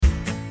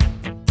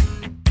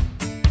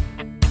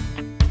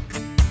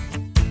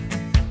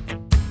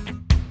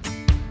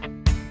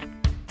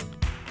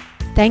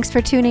Thanks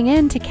for tuning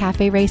in to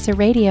Cafe Racer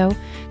Radio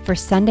for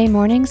Sunday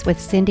Mornings with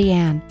Cindy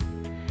Ann.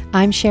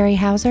 I'm Sherry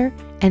Hauser,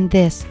 and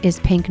this is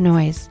Pink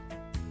Noise.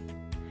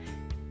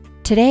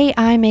 Today,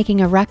 I'm making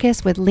a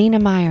ruckus with Lena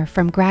Meyer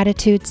from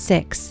Gratitude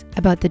 6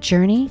 about the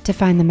journey to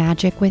find the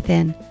magic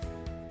within.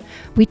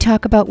 We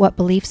talk about what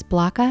beliefs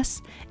block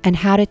us and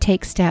how to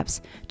take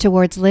steps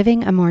towards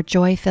living a more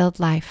joy-filled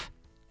life.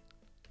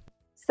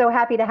 So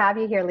happy to have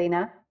you here,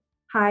 Lena.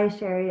 Hi,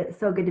 Sherry. It's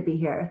so good to be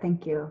here.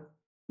 Thank you.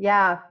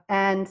 Yeah,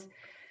 and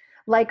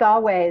like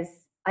always,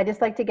 I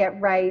just like to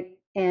get right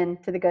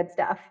into the good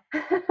stuff.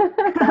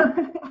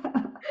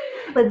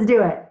 Let's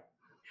do it.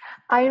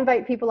 I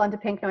invite people onto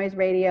Pink Noise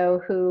Radio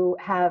who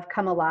have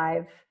come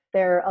alive.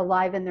 They're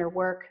alive in their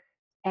work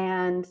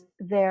and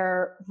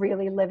they're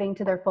really living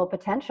to their full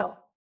potential.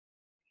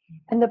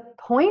 And the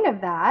point of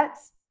that,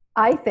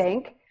 I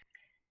think,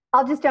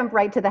 I'll just jump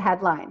right to the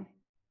headline.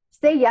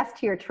 Say yes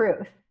to your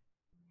truth,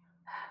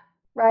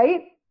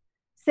 right?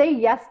 Say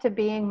yes to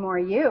being more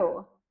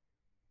you.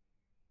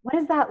 What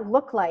does that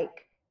look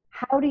like?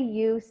 How do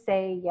you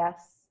say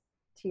yes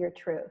to your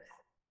truth?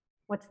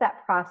 What's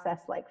that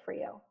process like for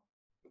you?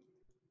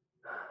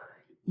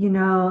 You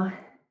know,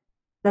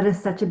 that is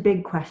such a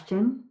big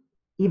question,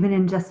 even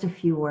in just a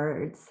few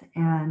words.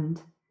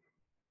 And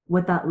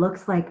what that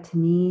looks like to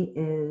me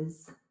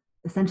is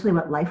essentially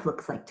what life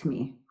looks like to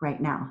me right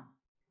now.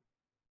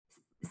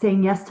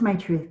 Saying yes to my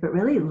truth, but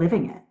really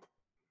living it.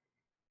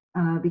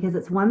 Because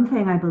it's one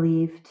thing, I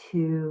believe,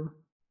 to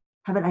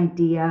have an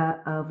idea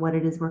of what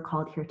it is we're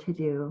called here to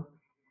do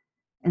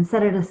and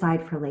set it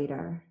aside for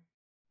later.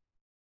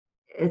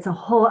 It's a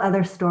whole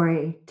other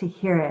story to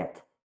hear it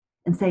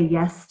and say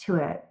yes to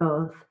it,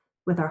 both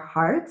with our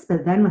hearts,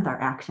 but then with our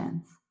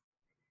actions.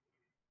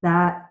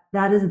 That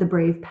is the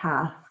brave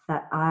path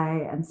that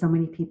I and so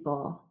many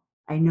people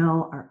I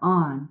know are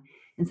on.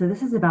 And so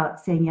this is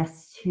about saying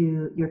yes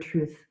to your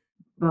truth,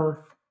 both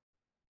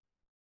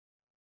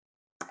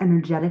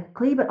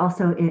energetically, but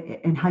also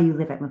in how you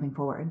live it moving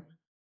forward.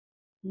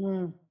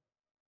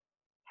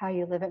 How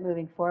you live it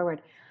moving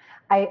forward.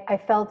 I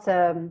felt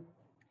a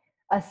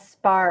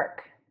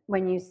spark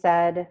when you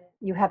said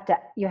you have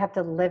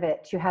to live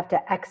it, you have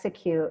to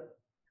execute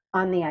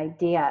on the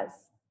ideas.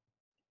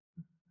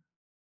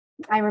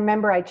 I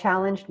remember I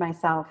challenged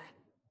myself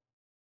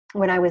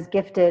when I was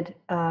gifted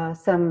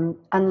some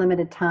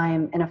unlimited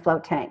time in a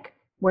float tank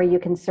where you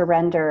can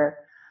surrender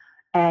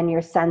and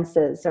your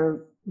senses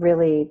are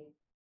really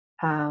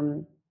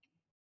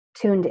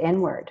tuned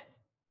inward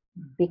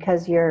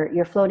because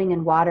you're floating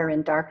in water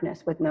in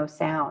darkness with no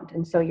sound.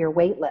 And so you're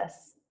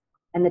weightless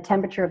and the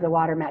temperature of the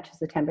water matches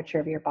the temperature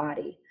of your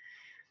body.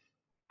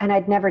 And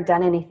I'd never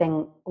done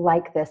anything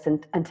like this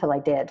until I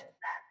did.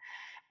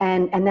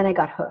 And then I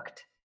got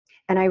hooked.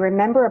 And I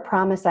remember a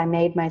promise I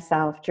made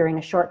myself during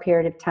a short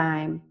period of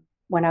time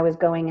when I was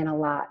going in a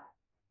lot.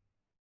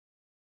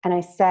 And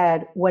I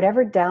said,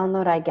 whatever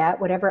download I get,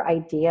 whatever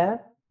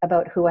idea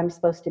about who I'm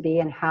supposed to be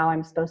and how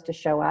I'm supposed to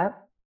show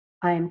up,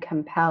 I am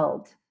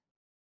compelled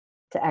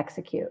to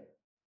execute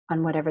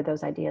on whatever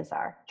those ideas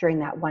are during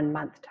that 1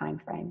 month time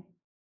frame.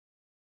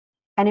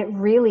 And it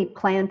really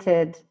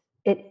planted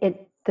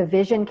it. The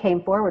vision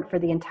came forward for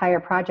the entire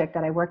project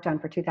that I worked on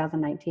for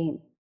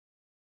 2019.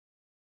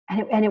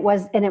 And it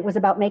was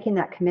about making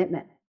that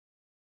commitment.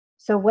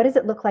 So what does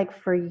it look like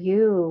for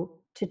you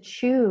to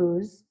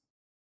choose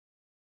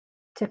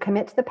to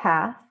commit to the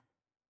path?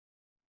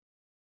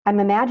 I'm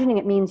imagining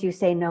it means you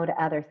say no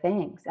to other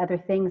things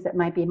that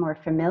might be more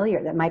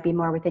familiar, that might be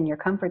more within your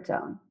comfort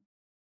zone.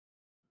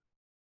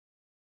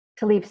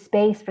 To leave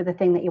space for the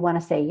thing that you want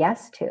to say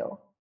yes to.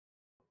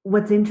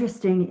 What's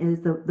interesting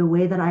is the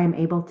way that I am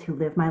able to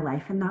live my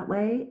life in that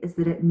way is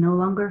that it no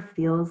longer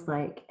feels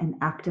like an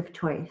active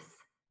choice.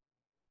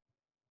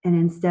 And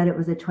instead, it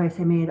was a choice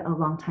I made a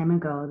long time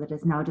ago that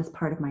is now just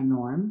part of my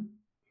norm.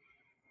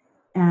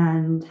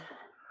 And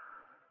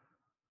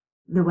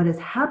what has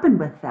happened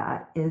with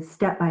that is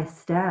step by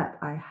step,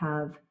 I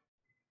have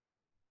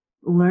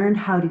learned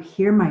how to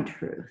hear my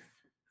truth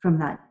from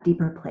that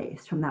deeper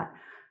place, from that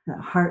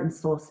heart and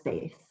soul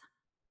space.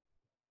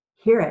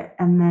 Hear it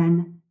and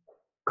then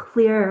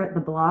clear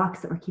the blocks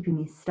that were keeping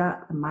me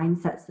stuck, the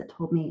mindsets that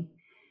told me,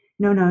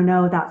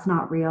 no, that's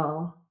not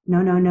real.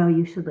 No,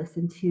 you should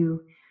listen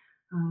to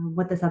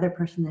what this other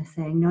person is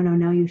saying.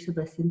 No, you should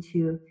listen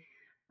to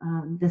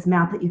this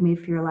map that you've made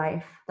for your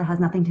life that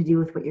has nothing to do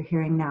with what you're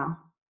hearing now.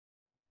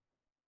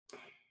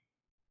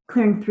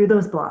 Clearing through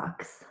those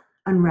blocks,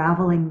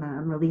 unraveling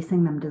them,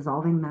 releasing them,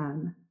 dissolving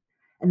them,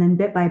 and then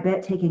bit by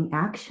bit taking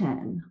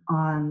action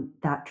on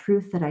that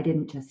truth that I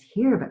didn't just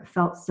hear but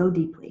felt so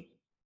deeply.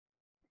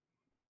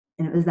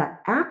 And it was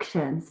that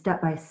action,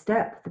 step by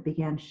step, that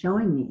began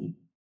showing me,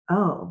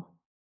 oh,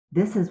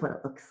 this is what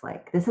it looks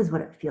like. This is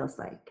what it feels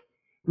like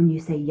when you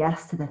say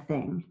yes to the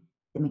thing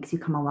that makes you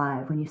come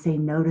alive, when you say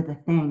no to the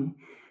thing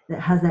that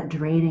has that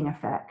draining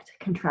effect,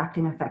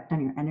 contracting effect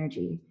on your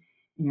energy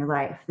in your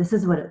life. This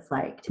is what it's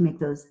like to make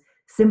those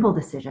simple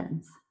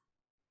decisions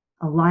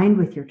aligned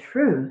with your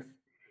truth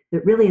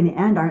that really in the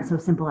end aren't so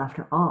simple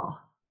after all.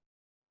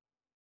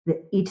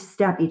 that each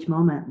step, each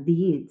moment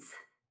leads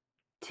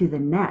to the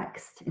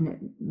next.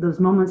 And those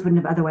moments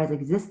wouldn't have otherwise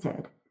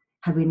existed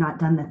had we not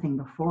done the thing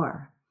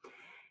before.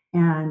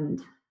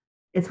 And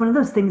it's one of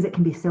those things that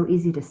can be so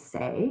easy to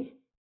say.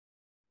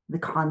 The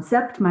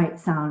concept might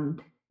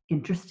sound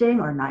interesting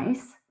or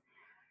nice.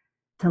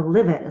 To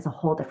live it is a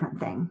whole different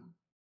thing.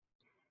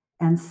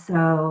 And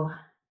so,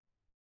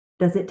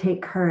 does it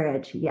take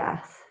courage?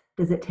 Yes.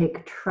 Does it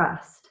take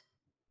trust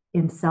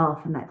in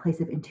self and that place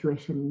of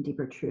intuition and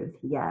deeper truth?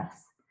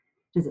 Yes.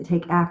 Does it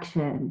take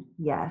action?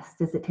 Yes.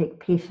 Does it take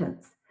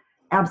patience?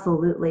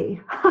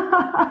 Absolutely.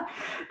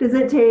 Does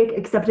it take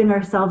accepting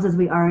ourselves as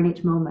we are in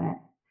each moment?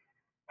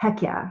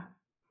 Heck yeah.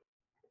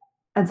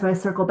 And so I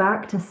circle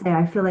back to say,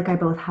 I feel like I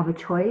both have a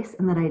choice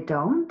and that I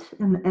don't.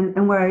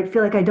 And where I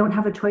feel like I don't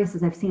have a choice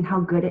is I've seen how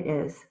good it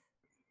is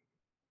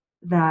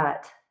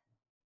that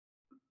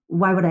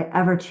why would I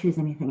ever choose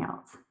anything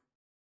else?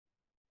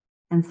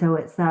 And so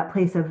it's that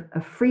place of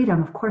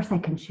freedom. Of course I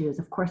can choose.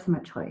 Of course I'm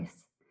a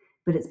choice.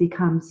 But it's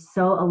become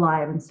so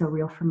alive and so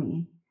real for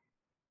me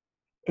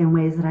in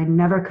ways that I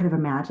never could have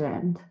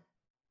imagined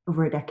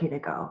over a decade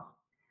ago.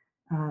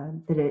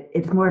 That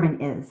it's more of an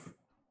is,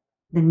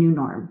 the new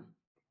norm.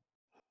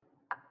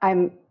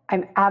 I'm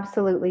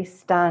absolutely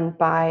stunned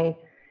by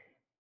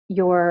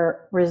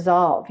your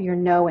resolve, your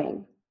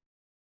knowing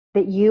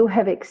that you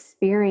have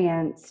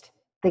experienced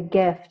the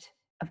gift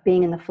of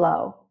being in the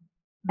flow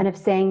and of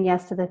saying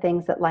yes to the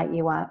things that light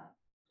you up.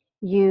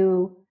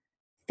 You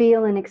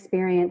feel and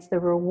experience the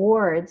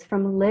rewards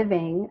from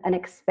living an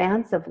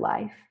expansive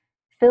life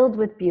filled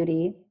with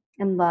beauty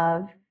and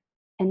love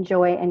and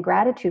joy and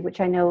gratitude, which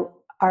I know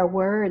are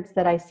words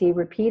that I see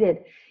repeated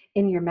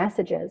in your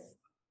messages.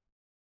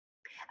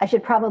 I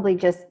should probably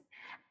just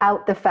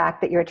out the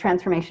fact that you're a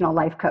transformational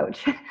life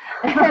coach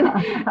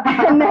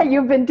and that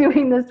you've been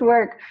doing this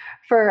work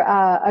for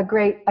a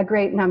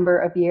great number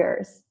of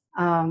years.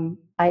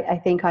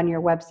 I think on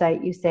your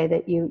website you say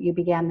that you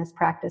began this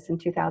practice in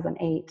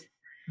 2008.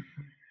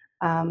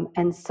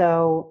 And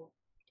so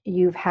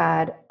you've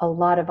had a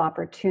lot of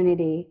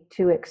opportunity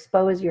to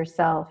expose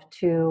yourself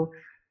to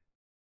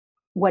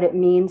what it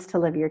means to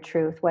live your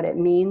truth, what it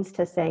means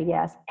to say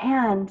yes.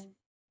 And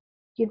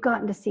you've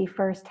gotten to see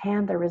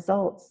firsthand the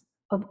results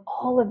of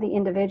all of the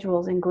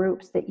individuals and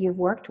groups that you've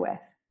worked with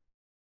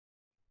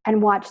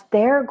and watch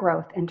their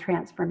growth and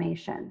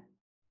transformation.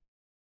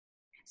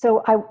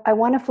 So I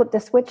want to flip the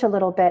switch a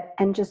little bit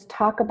and just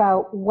talk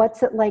about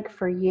what's it like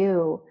for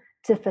you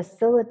to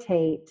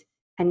facilitate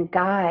and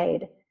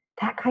guide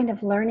that kind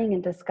of learning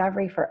and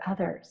discovery for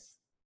others.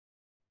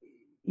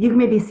 You can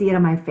maybe see it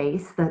on my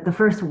face. The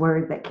first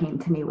word that came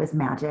to me was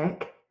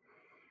magic.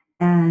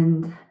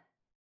 And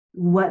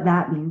what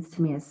that means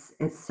to me is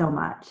so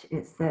much.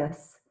 It's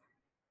this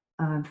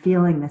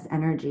feeling, this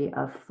energy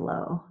of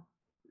flow.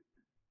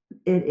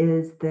 It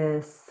is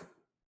this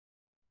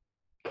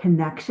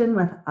connection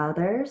with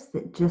others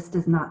that just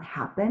does not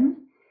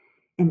happen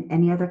in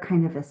any other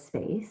kind of a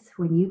space.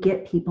 When you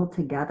get people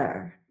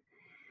together,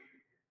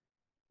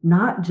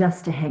 not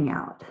just to hang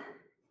out,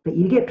 but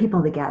you get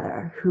people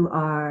together who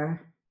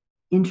are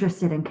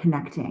interested in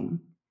connecting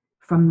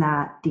from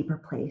that deeper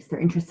place. They're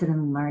interested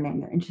in learning.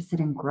 They're interested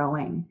in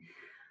growing.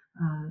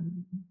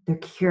 They're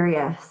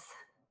curious.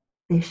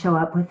 They show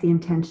up with the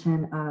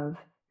intention of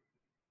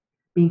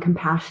being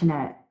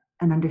compassionate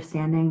and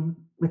understanding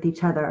with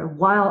each other,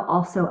 while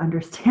also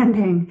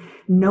understanding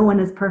no one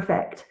is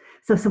perfect.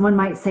 So someone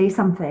might say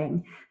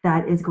something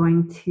that is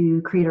going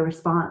to create a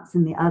response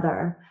in the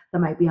other that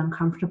might be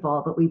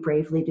uncomfortable, but we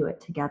bravely do it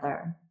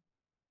together.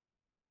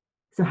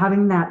 So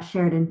having that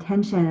shared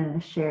intention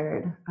and a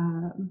shared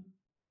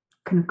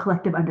kind of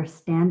collective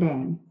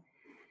understanding,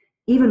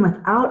 even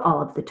without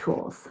all of the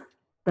tools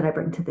that I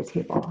bring to the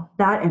table,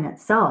 that in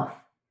itself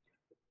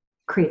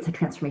creates a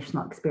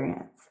transformational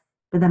experience.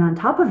 But then on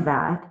top of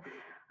that,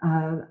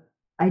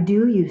 I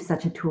do use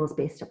such a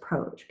tools-based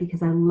approach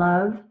because I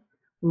love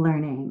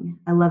learning.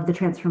 I love the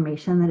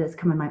transformation that has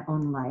come in my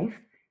own life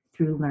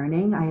through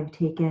learning. I have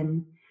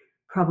taken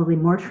probably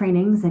more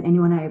trainings than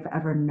anyone I've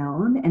ever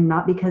known, and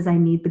not because I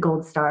need the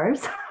gold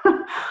stars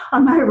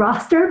on my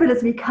roster, but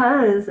it's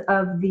because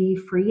of the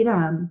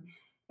freedom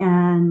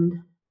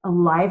and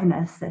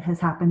aliveness that has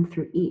happened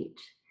through each.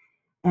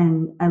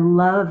 And I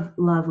love,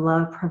 love,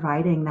 love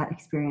providing that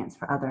experience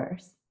for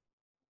others,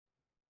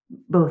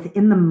 both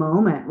in the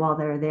moment while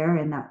they're there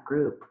in that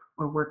group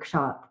or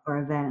workshop or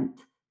event,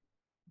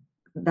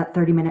 that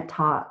 30-minute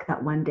talk,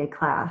 that one-day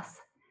class,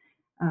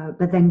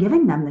 but then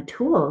giving them the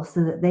tools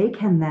so that they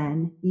can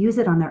then use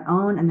it on their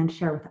own and then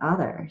share with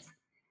others.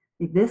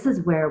 This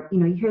is where,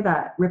 you hear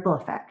that ripple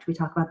effect. We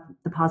talk about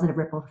the positive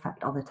ripple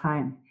effect all the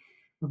time.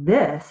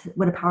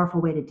 What a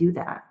powerful way to do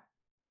that.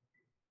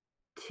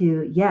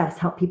 To, yes,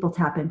 help people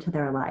tap into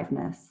their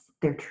aliveness,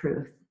 their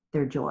truth,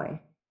 their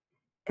joy,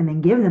 and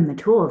then give them the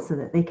tools so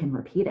that they can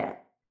repeat it.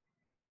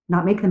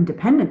 Not make them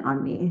dependent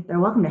on me. They're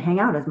welcome to hang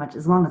out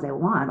as long as they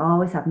want. I'll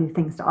always have new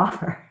things to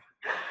offer.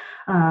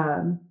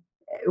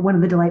 One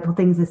of the delightful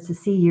things is to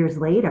see years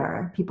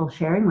later people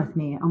sharing with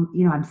me,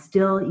 I'm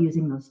still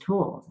using those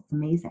tools. It's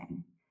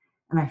amazing.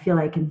 And I feel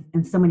like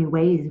in so many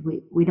ways,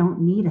 we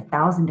don't need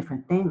 1,000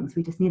 different things.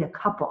 We just need a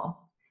couple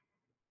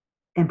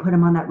and put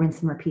them on that rinse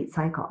and repeat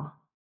cycle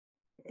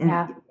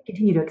and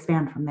continue to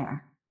expand from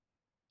there.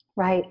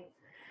 Right.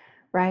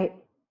 Right.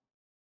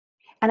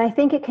 And I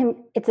think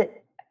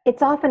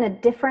it's often a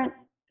different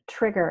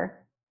trigger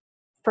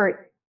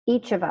for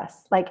each of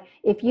us. Like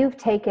if you've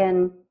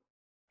taken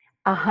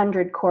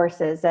 100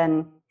 courses,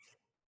 and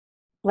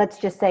let's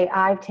just say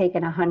I've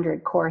taken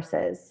 100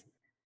 courses,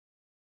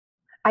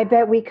 I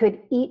bet we could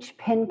each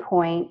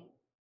pinpoint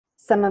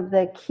some of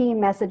the key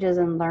messages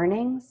and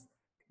learnings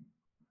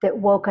that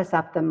woke us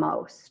up the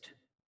most.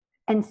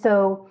 And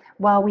so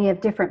while we have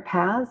different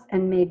paths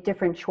and made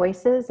different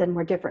choices and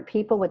we're different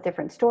people with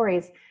different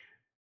stories,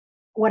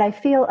 what I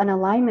feel an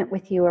alignment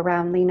with you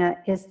around, Lena,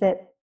 is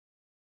that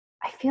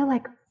I feel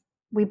like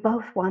we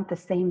both want the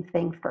same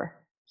thing for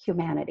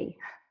humanity.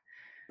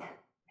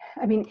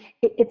 I mean,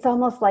 it's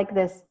almost like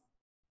this,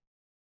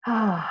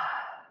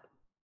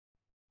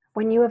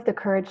 when you have the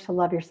courage to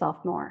love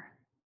yourself more,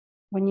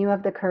 when you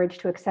have the courage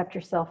to accept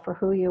yourself for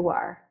who you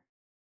are,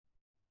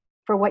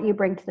 for what you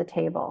bring to the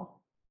table,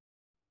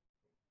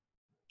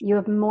 you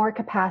have more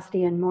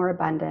capacity and more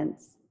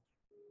abundance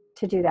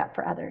to do that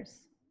for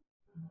others.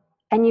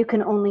 And you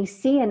can only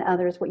see in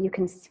others what you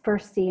can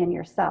first see in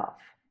yourself.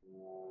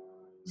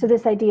 So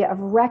this idea of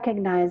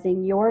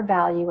recognizing your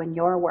value and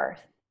your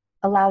worth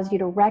allows you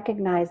to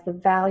recognize the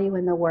value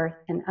and the worth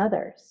in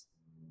others.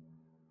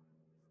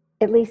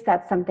 At least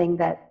that's something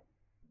that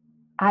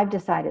I've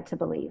decided to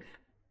believe.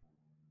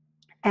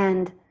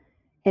 And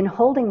in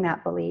holding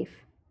that belief,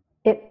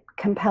 it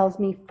compels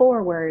me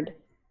forward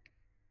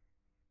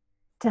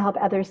to help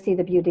others see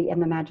the beauty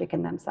and the magic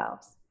in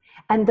themselves.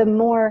 And the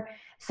more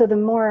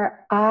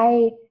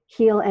I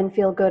heal and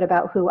feel good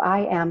about who I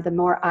am, the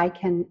more I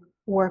can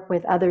work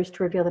with others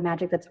to reveal the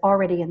magic that's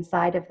already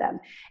inside of them.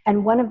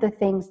 And one of the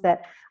things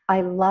that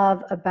I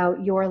love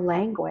about your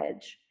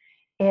language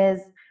is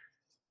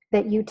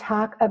that you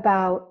talk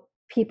about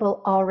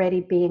people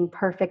already being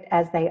perfect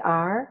as they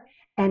are.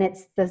 And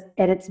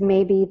it's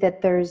maybe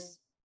that there's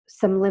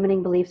some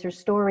limiting beliefs or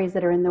stories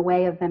that are in the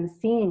way of them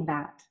seeing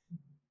that.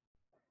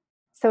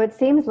 So it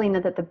seems,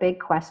 Lena, that the big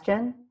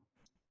question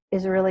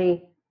is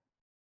really,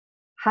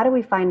 how do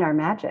we find our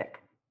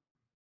magic?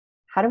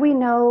 How do we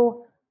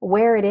know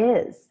where it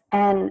is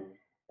and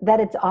that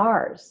it's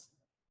ours?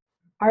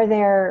 Are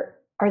there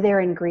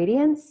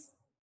ingredients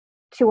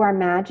to our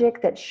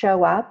magic that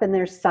show up, and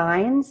there's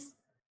signs?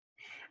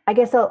 I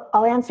guess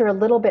I'll answer a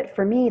little bit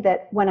for me,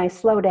 that when I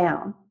slow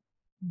down,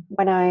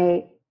 when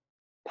I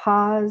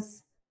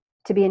pause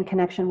to be in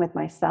connection with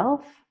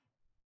myself,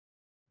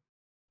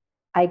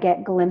 I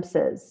get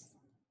glimpses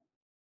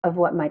of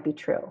what might be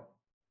true.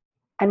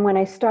 And when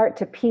I start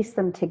to piece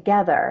them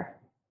together,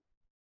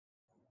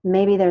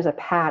 maybe there's a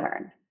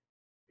pattern.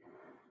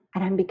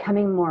 And I'm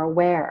becoming more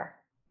aware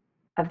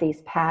of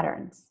these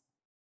patterns.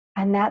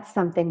 And that's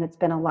something that's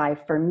been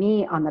alive for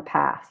me on the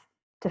path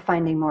to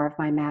finding more of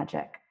my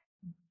magic.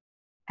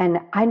 And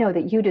I know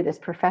that you do this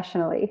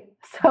professionally.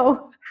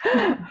 So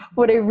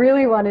what I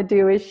really want to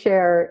do is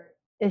share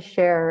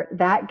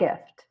that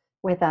gift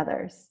with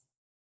others,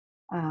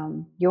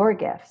 your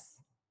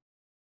gifts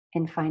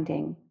in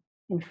finding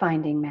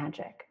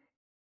magic.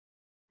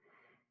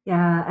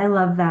 Yeah, I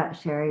love that,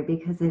 Sherry,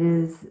 because it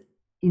is,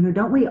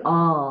 don't we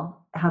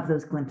all have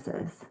those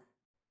glimpses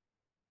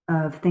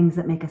of things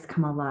that make us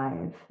come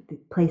alive, the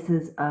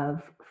places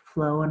of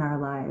flow in our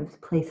lives,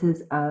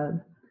 places of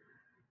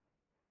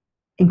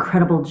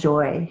incredible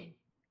joy.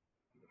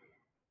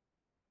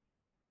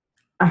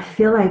 I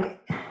feel like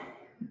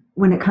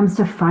when it comes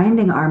to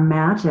finding our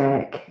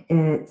magic,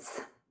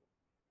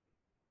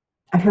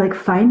 I feel like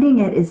finding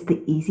it is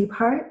the easy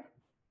part.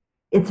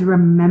 It's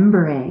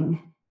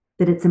remembering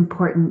that it's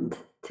important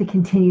to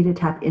continue to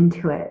tap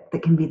into it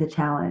that can be the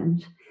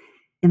challenge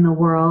in the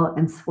whirl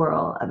and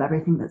swirl of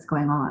everything that's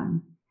going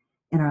on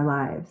in our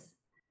lives.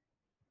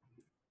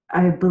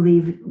 I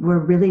believe we're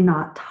really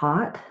not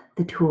taught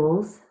the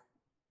tools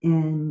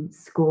in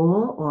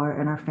school or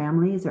in our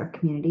families or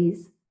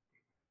communities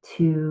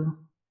to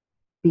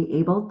be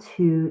able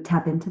to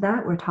tap into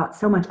that. We're taught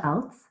so much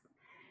else.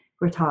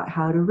 We're taught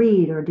how to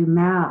read or do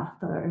math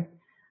or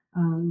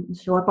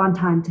show up on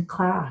time to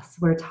class.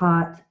 We're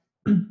taught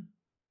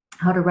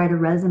how to write a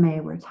resume.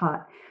 We're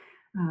taught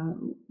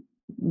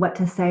what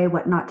to say,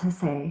 what not to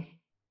say.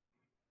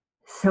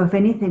 So if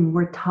anything,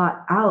 we're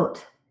taught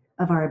out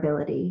of our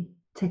ability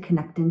to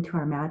connect into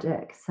our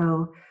magic.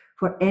 So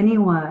for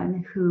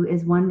anyone who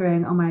is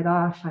wondering, oh my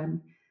gosh,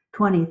 I'm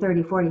 20,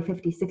 30, 40,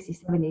 50, 60,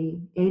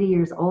 70, 80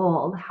 years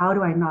old, how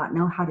do I not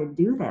know how to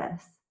do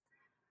this?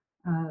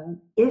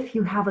 If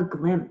you have a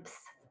glimpse,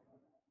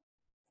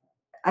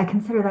 I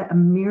consider that a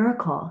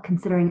miracle,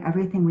 considering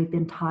everything we've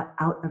been taught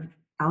out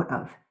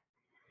of.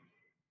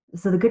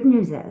 So the good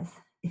news is,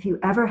 if you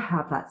ever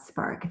have that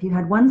spark, if you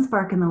had one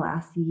spark in the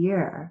last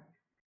year,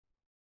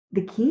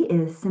 the key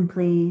is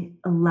simply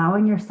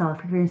allowing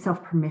yourself, giving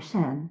yourself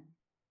permission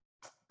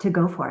to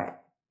go for it,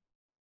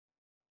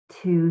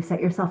 to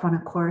set yourself on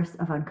a course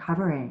of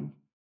uncovering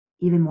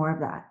even more of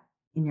that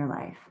in your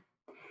life.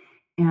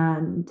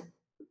 And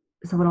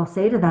so what I'll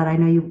say to that, I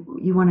know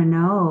you want to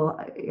know,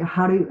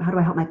 how do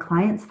I help my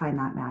clients find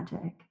that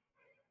magic?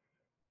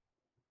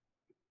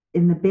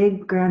 In the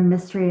big grand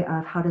mystery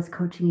of how does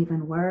coaching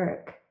even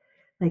work,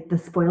 like, the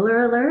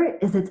spoiler alert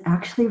is it's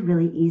actually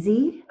really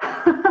easy.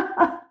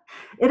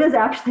 It is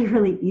actually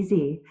really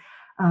easy.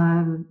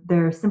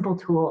 There are simple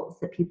tools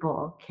that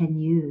people can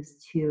use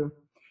to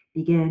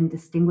begin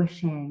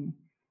distinguishing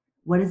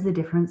what is the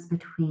difference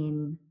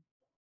between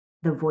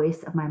the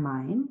voice of my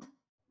mind,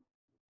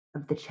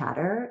 of the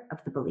chatter,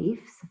 of the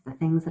beliefs, of the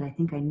things that I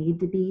think I need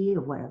to be,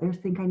 of what others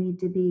think I need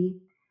to be,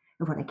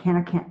 of what I can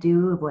or can't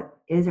do, of what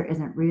is or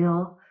isn't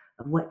real,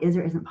 of what is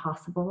or isn't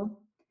possible.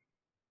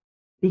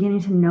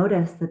 Beginning to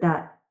notice that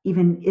that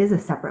even is a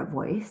separate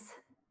voice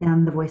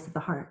than the voice of the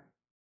heart,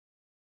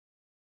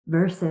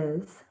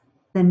 versus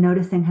then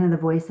noticing kind of the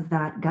voice of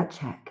that gut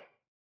check,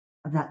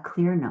 of that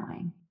clear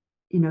knowing.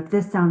 If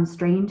this sounds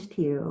strange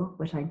to you,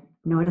 which I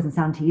know it doesn't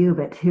sound to you,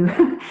 but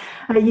to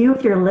you,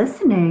 if you're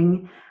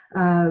listening,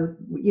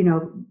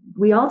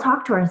 we all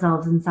talk to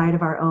ourselves inside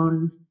of our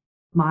own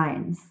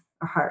minds,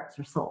 our hearts,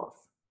 or souls.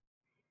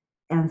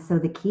 And so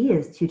the key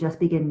is to just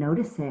begin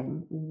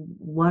noticing,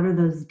 what are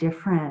those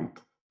different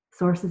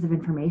sources of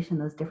information,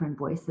 those different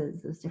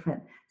voices, those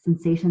different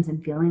sensations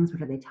and feelings,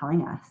 what are they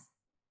telling us?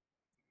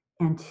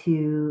 And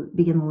to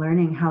begin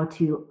learning how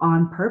to,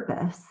 on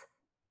purpose,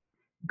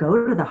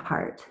 go to the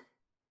heart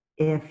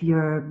if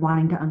you're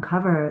wanting to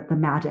uncover the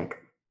magic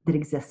that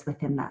exists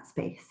within that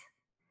space.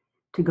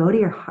 To go to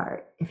your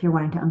heart if you're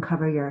wanting to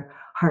uncover your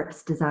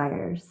heart's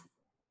desires.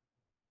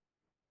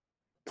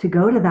 To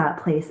go to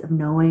that place of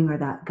knowing, or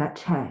that gut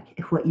check,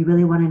 if what you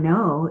really want to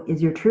know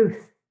is your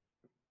truth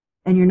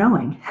and your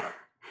knowing.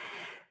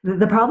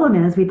 The problem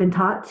is we've been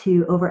taught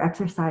to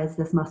over-exercise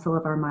this muscle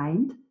of our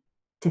mind,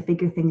 to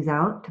figure things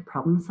out, to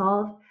problem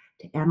solve,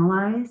 to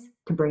analyze,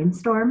 to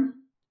brainstorm.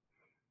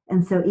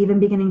 And so even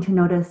beginning to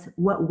notice,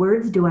 what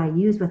words do I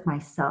use with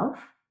myself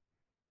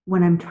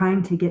when I'm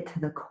trying to get to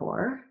the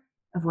core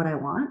of what I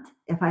want?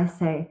 If I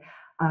say,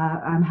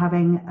 I'm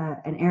having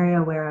an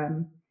area where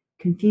I'm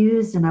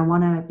confused and I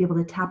want to be able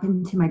to tap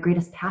into my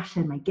greatest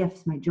passion, my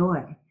gifts, my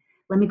joy,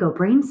 let me go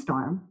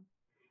brainstorm.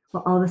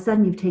 Well, all of a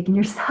sudden you've taken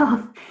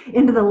yourself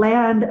into the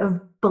land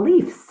of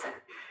beliefs,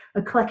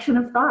 a collection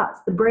of thoughts,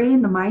 the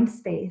brain, the mind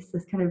space,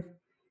 this kind of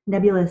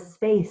nebulous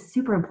space,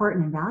 super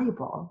important and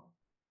valuable.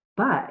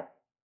 But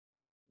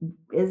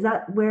is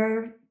that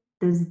where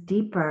those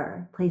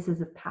deeper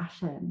places of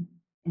passion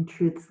and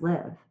truths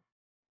live?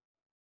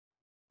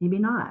 Maybe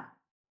not.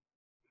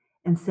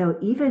 And so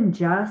even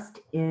just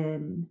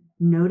in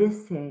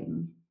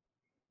noticing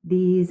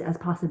these as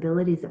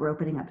possibilities that we're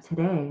opening up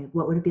today,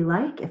 what would it be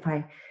like if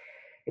I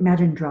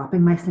imagine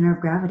dropping my center of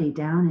gravity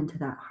down into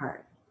that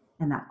heart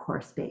and that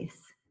core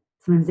space?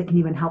 Sometimes it can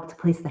even help to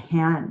place the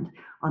hand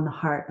on the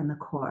heart and the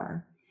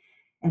core,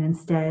 and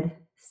instead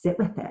sit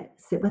with it,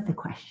 sit with the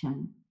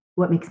question,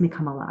 what makes me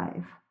come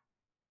alive?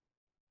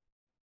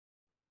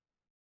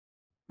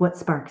 What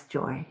sparks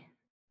joy?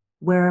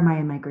 Where am I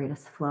in my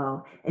greatest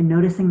flow? And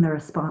noticing the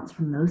response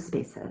from those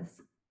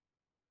spaces.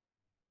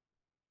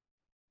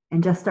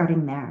 And just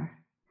starting there.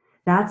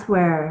 That's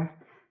where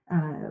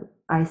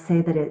I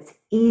say that it's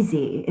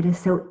easy. It is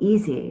so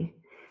easy,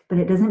 but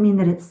it doesn't mean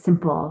that it's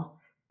simple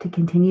to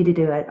continue to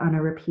do it on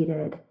a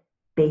repeated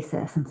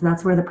basis. And so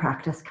that's where the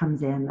practice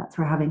comes in. That's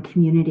where having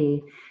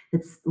community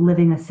that's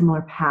living a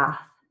similar path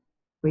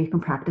where you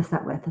can practice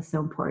that with is so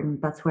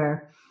important. That's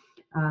where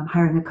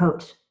hiring a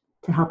coach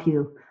to help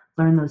you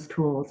learn those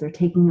tools, or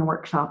taking a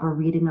workshop, or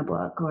reading a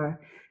book,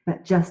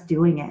 but just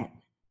doing it,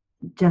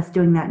 just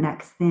doing that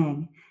next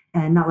thing,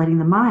 and not letting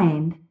the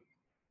mind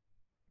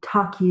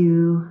talk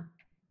you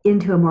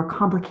into a more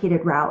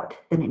complicated route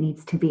than it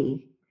needs to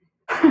be.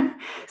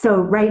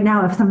 So right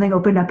now, if something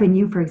opened up in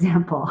you, for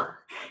example,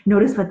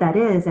 notice what that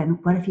is, and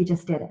what if you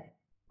just did it?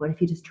 What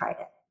if you just tried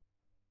it?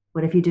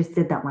 What if you just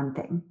did that one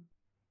thing?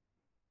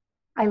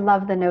 I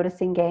love the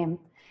noticing game.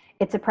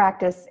 It's a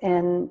practice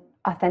in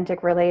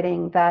authentic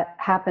relating that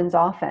happens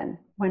often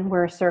when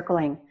we're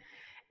circling.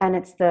 And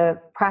it's the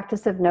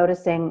practice of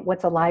noticing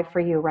what's alive for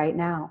you right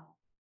now.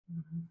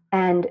 Mm-hmm.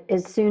 And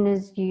as soon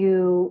as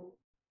you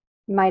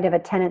might have a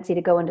tendency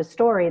to go into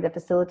story, the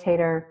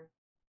facilitator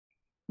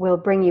will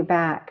bring you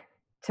back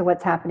to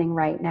what's happening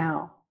right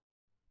now.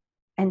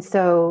 And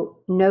so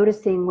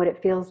noticing what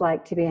it feels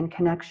like to be in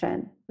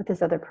connection with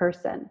this other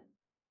person,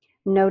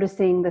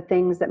 noticing the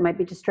things that might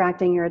be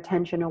distracting your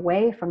attention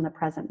away from the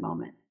present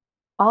moment.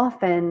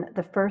 Often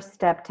the first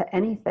step to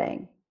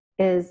anything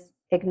is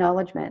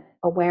acknowledgement,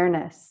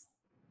 awareness,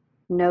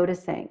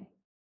 noticing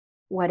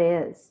what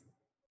is.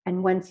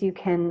 And once you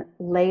can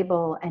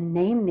label and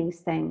name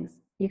these things,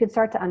 you can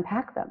start to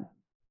unpack them.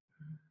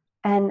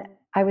 And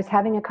I was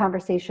having a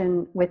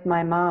conversation with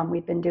my mom.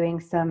 We've been doing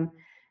some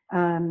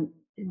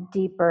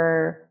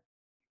deeper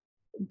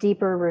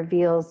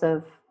reveals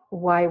of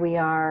why we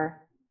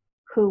are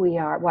who we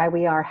are, why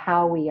we are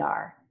how we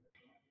are.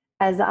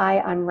 As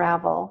I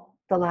unravel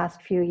the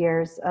last few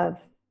years of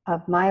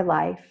my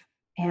life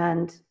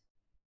and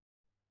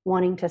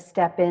wanting to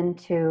step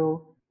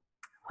into,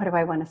 what do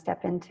I want to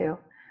step into?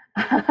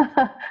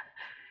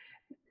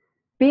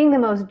 Being the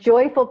most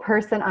joyful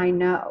person I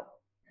know,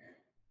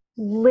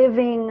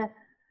 living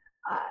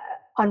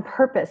on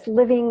purpose,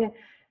 living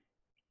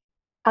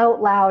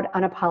out loud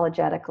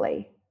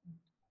unapologetically.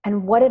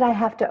 And what did I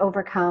have to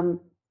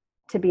overcome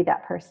to be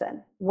that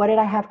person? What did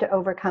I have to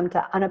overcome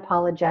to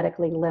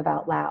unapologetically live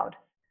out loud?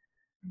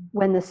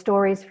 When the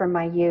stories from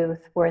my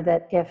youth were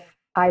that if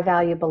I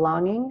value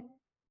belonging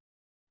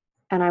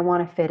and I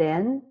want to fit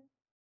in,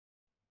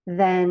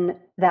 then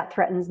that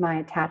threatens my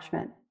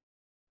attachment.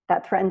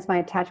 That threatens my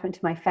attachment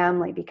to my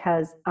family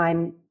because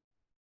I'm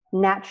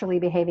naturally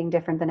behaving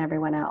different than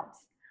everyone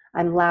else.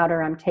 I'm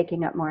louder, I'm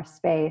taking up more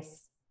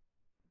space.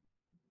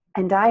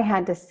 And I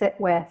had to sit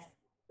with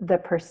the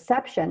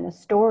perception, the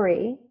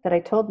story that I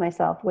told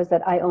myself was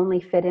that I only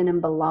fit in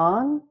and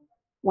belong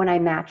when I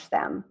match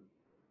them.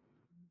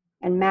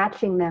 And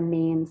matching them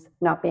means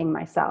not being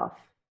myself.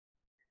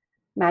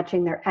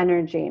 Matching their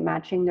energy,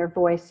 matching their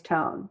voice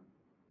tone,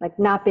 like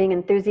not being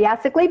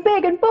enthusiastically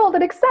big and bold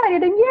and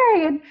excited and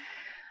yay, and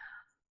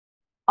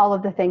all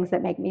of the things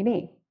that make me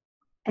me.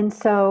 And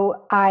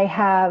so I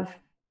have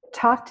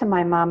talked to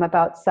my mom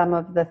about some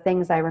of the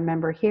things I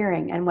remember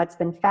hearing. And what's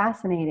been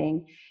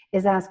fascinating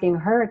is asking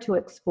her to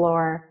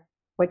explore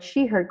what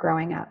she heard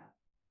growing up.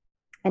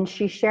 And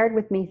she shared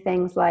with me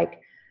things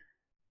like,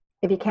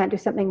 if you can't do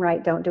something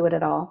right, don't do it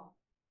at all.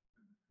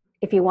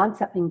 If you want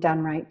something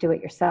done right, do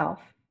it yourself.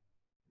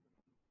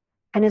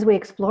 And as we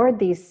explored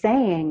these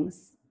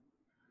sayings,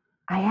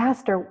 I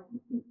asked her,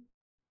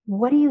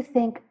 what do you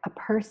think a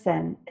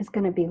person is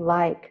going to be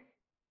like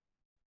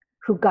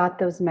who got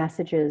those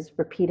messages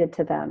repeated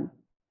to them?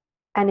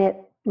 And it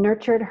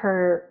nurtured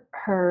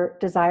her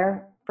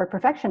desire for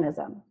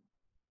perfectionism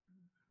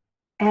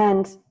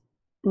and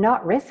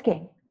not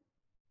risking.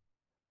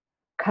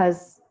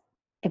 Because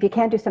if you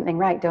can't do something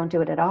right, don't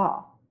do it at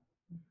all.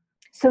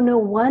 So no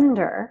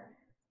wonder,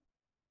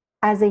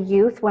 as a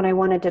youth, when I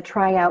wanted to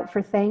try out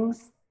for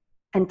things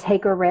and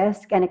take a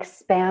risk and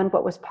expand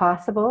what was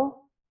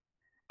possible,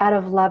 out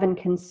of love and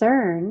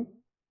concern,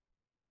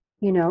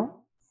 you know,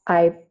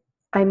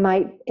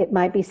 it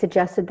might be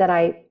suggested that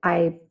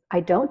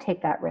I don't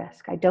take that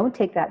risk. I don't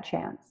take that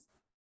chance.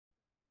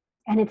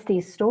 And it's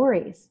these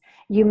stories.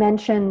 You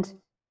mentioned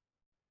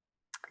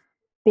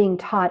being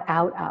taught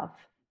out of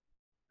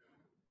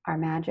our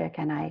magic,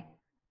 and I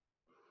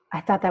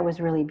thought that was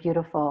really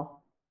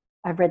beautiful.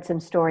 I've read some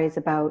stories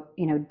about,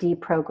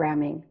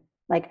 deprogramming,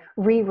 like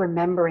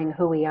re-remembering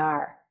who we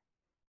are.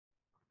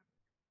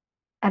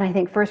 And I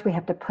think first we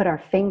have to put our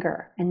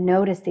finger and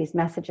notice these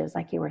messages,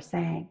 like you were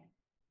saying.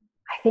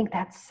 I think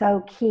that's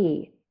so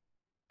key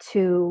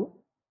to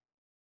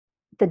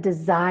the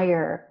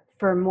desire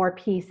for more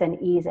peace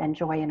and ease and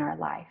joy in our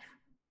life.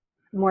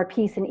 More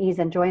peace and ease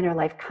and joy in our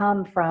life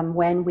come from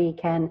when we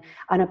can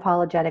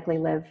unapologetically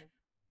live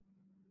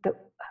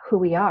who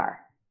we are.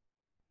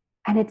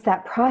 And it's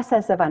that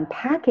process of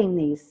unpacking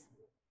these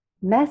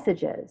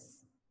messages.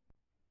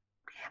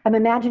 I'm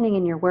imagining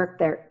in your work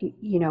there,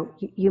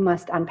 you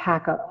must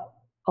unpack a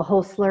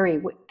whole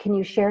slurry. Can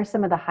you share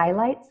some of the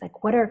highlights?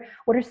 Like what are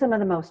some of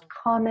the most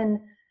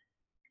common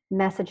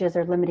messages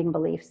or limiting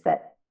beliefs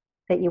that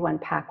you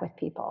unpack with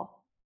people?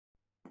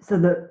 So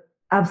the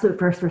absolute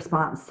first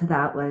response to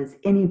that was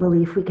any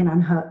belief we can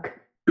unhook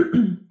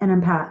and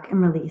unpack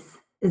and release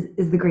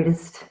is the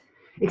greatest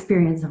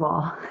experience of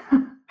all.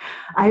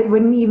 I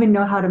wouldn't even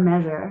know how to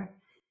measure,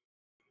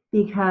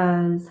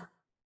 because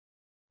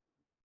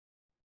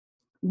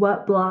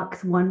what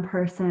blocks one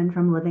person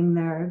from living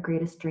their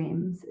greatest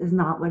dreams is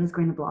not what is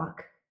going to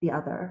block the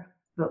other.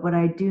 But what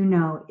I do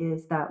know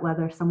is that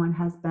whether someone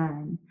has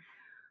been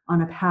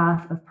on a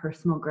path of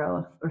personal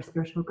growth or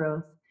spiritual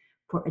growth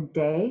for a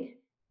day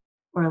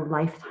or a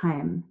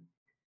lifetime,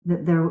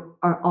 that there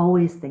are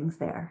always things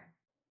there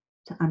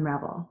to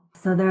unravel.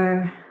 So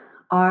there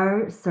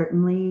are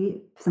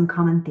certainly some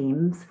common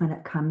themes when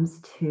it comes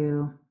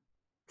to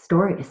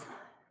stories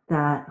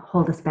that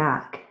hold us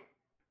back.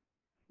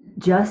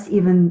 Just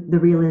even the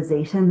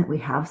realization that we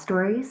have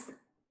stories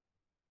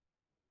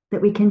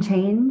that we can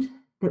change,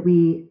 that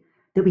we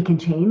can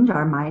change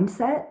our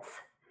mindsets,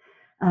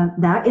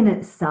 that in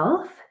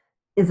itself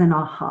is an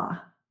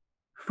aha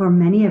for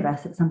many of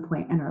us at some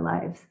point in our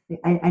lives.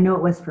 I know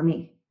it was for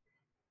me.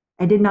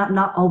 I did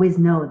not always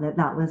know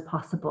that was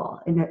possible,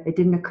 and it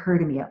didn't occur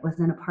to me. It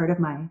wasn't a part of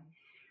my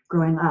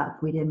growing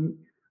up. We didn't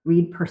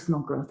read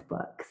personal growth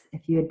books.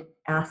 If you had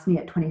asked me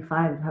at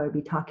 25 if I would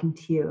be talking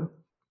to you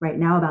right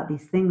now about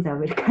these things, I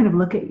would kind of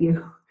look at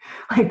you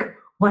like,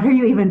 what are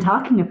you even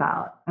talking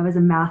about? I was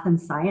a math and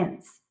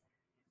science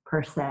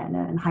person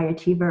and high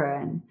achiever,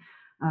 and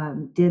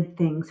did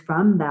things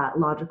from that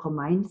logical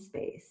mind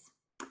space.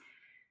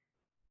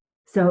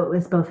 So it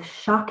was both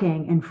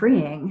shocking and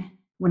freeing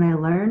when I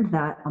learned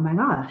that, oh my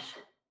gosh,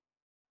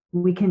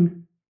 we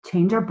can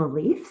change our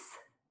beliefs.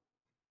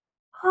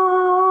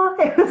 Oh,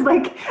 it was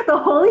like the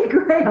holy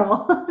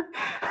grail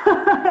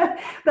that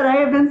I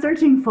have been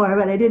searching for,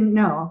 but I didn't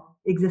know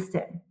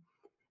existed.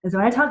 And so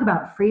when I talk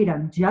about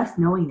freedom, just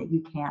knowing that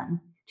you can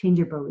change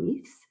your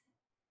beliefs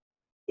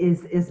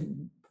is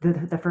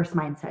the first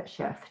mindset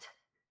shift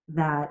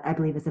that I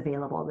believe is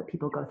available that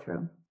people go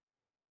through.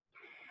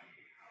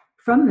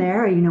 From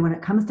there, when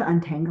it comes to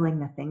untangling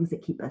the things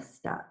that keep us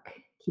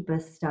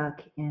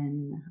stuck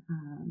in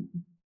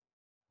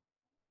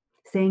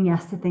saying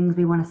yes to things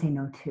we want to say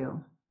no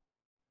to,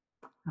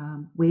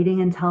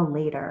 waiting until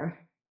later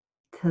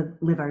to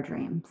live our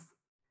dreams,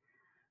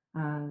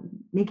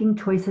 making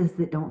choices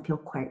that don't feel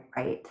quite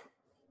right.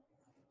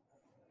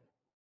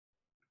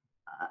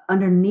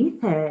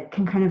 Underneath it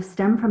can kind of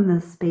stem from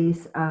the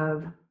space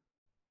of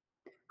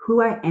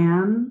who I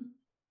am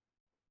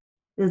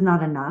is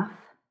not enough.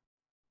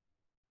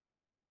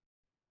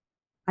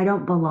 I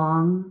don't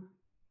belong,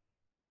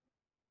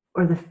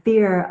 or the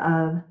fear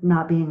of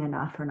not being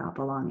enough or not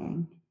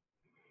belonging.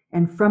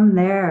 And from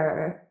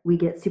there, we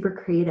get super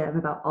creative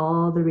about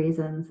all the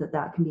reasons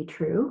that can be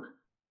true.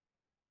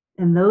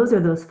 And those are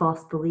those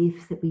false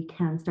beliefs that we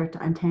can start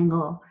to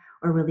untangle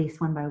or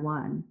release one by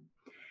one.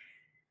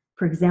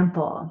 For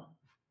example,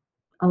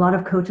 a lot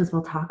of coaches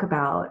will talk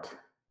about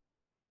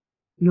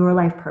your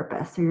life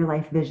purpose or your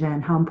life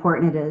vision, how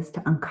important it is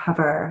to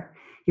uncover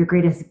your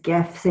greatest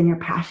gifts and your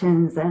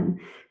passions and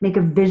make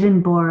a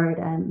vision board.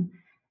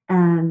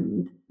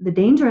 And the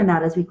danger in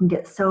that is we can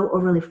get so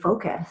overly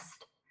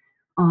focused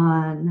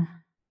on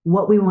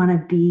what we want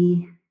to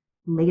be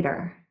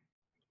later,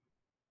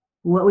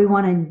 what we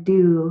want to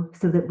do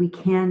so that we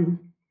can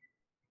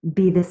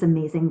be this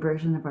amazing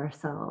version of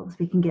ourselves.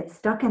 We can get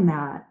stuck in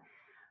that.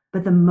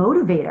 But the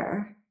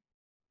motivator,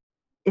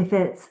 if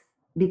it's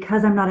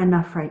because I'm not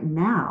enough right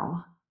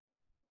now,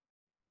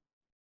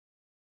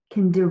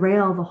 can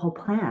derail the whole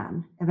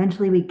plan.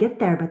 Eventually we get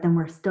there, but then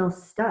we're still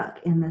stuck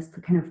in this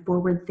kind of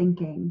forward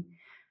thinking.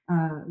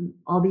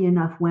 I'll be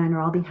enough when,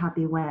 or I'll be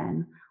happy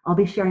when, I'll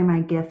be sharing my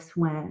gifts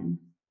when,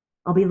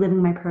 I'll be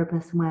living my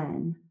purpose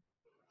when.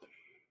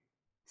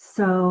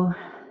 So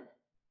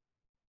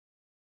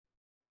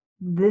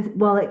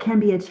while it can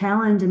be a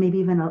challenge and maybe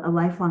even a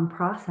lifelong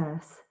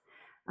process,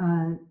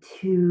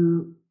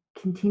 to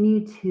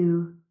continue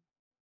to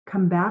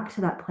come back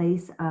to that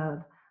place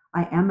of,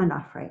 I am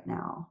enough right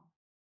now.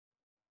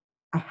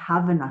 I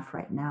have enough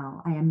right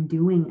now. I am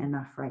doing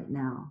enough right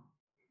now.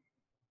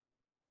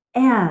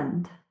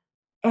 And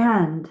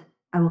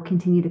I will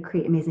continue to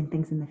create amazing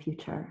things in the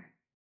future.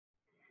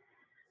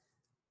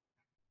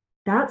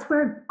 That's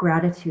where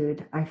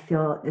gratitude, I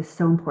feel, is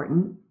so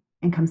important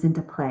and comes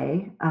into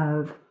play.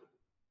 Of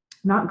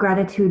not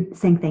gratitude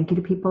saying thank you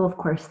to people, of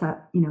course,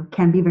 that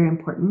can be very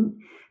important,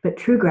 but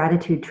true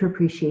gratitude, true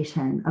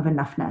appreciation of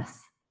enoughness,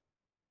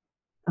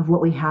 of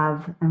what we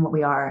have and what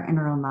we are in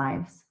our own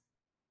lives,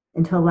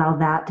 and to allow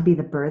that to be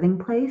the birthing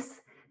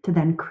place to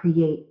then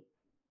create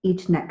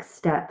each next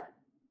step,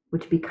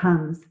 which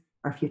becomes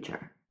our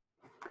future.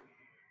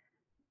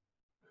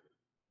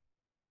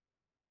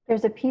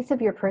 There's a piece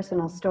of your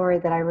personal story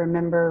that I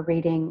remember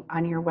reading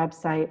on your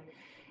website,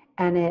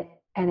 and it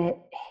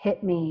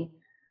hit me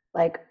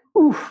like,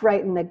 oof,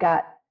 right in the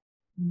gut.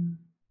 Mm.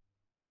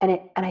 And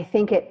I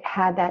think it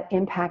had that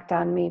impact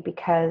on me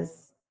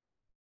because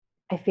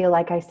I feel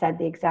like I said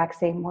the exact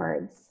same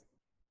words.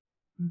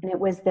 Mm. And it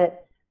was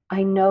that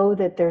I know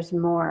that there's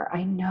more.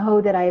 I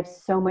know that I have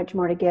so much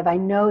more to give. I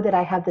know that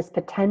I have this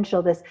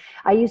potential,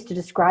 I used to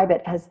describe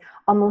it as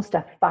almost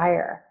a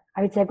fire.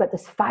 I would say I've got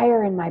this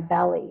fire in my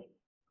belly.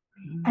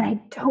 And I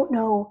don't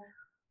know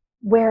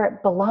where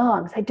it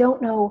belongs. I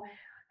don't know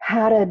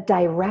how to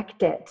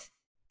direct it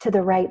to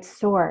the right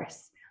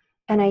source.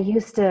 And I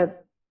used to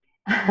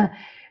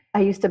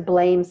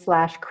blame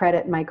 /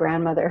 credit my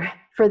grandmother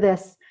for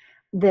this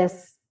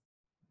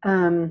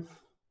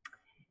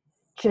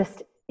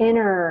just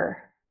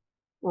inner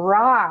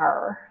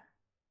roar.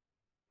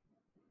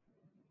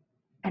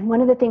 And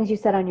one of the things you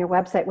said on your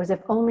website was, if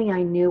only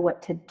I knew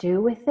what to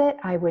do with it,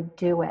 I would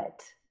do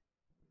it.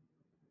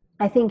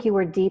 I think you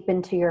were deep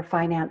into your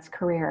finance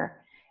career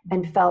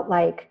and felt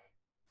like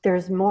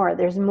there's more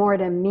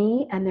to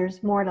me and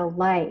there's more to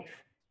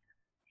life.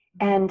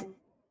 And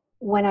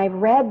when I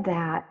read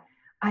that,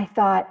 I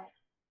thought,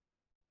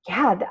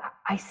 yeah,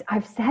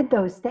 I've said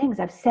those things.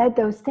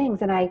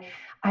 And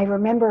I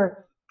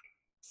remember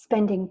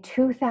spending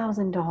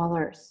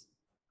 $2,000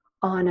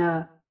 on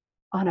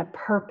a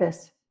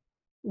purpose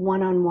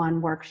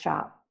one-on-one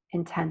workshop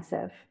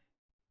intensive.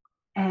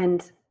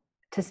 And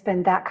to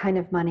spend that kind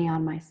of money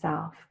on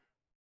myself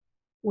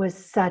was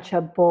such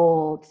a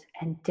bold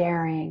and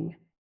daring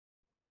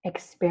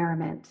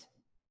experiment.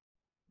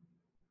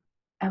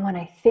 And when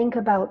I think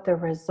about the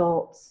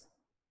results,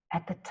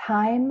 at the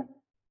time,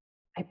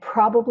 I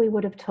probably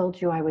would have told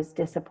you I was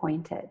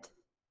disappointed.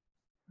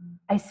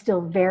 I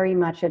still very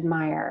much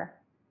admire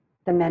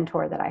the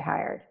mentor that I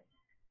hired.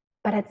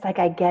 But it's like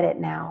I get it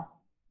now.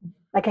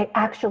 Like I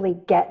actually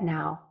get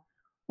now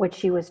what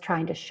she was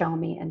trying to show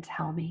me and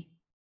tell me.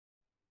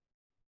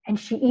 And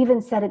she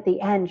even said at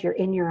the end, you're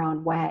in your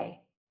own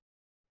way.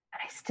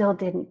 And I still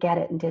didn't get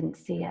it and didn't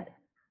see it.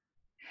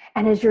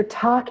 And as you're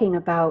talking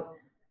about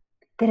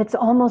that it's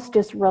almost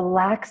just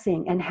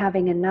relaxing and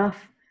having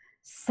enough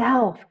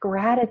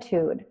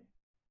self-gratitude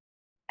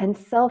and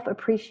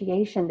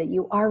self-appreciation that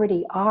you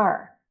already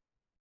are.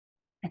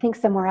 I think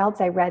somewhere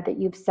else I read that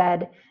you've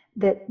said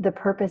that the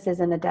purpose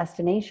isn't a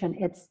destination.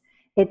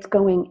 It's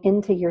going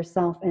into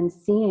yourself and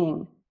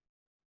seeing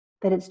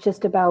that it's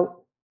just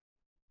about,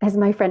 as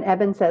my friend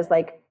Eben says,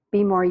 like,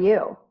 be more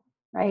you,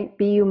 right?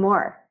 Be you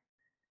more.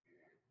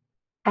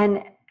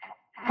 And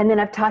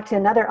then I've talked to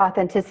another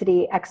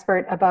authenticity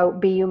expert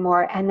about be you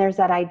more, and there's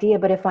that idea,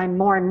 but if I'm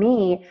more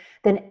me,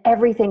 then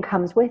everything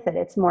comes with it.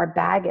 It's more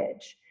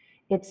baggage.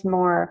 It's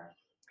more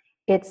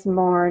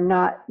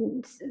not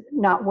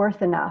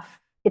worth enough.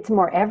 It's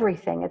more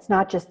everything. It's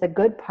not just the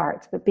good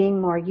parts, but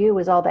being more you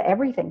is all the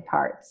everything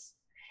parts.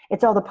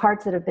 It's all the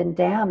parts that have been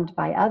damned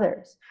by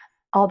others,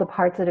 all the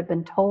parts that have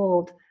been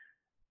told,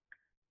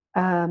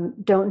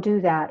 don't do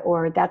that,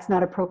 or that's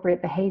not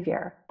appropriate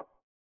behavior.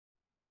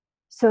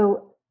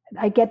 So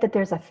I get that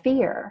there's a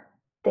fear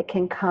that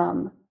can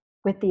come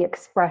with the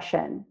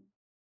expression,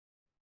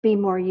 be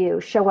more you,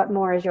 show up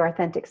more as your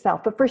authentic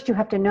self. But first you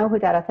have to know who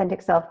that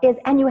authentic self is,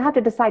 and you have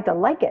to decide to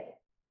like it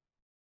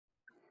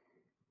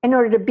in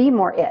order to be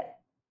more it.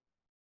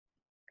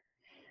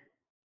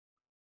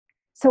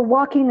 So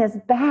walking this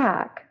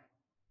back,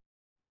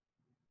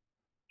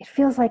 it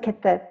feels like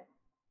at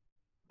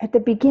the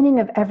beginning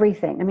of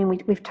everything, I mean,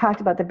 we've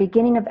talked about the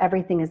beginning of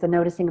everything is the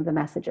noticing of the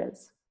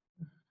messages.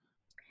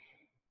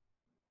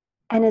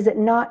 And is it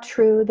not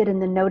true that in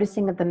the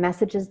noticing of the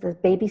messages, the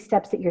baby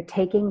steps that you're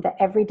taking, the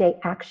everyday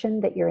action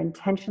that you're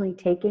intentionally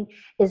taking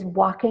is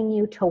walking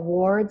you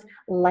towards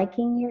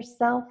liking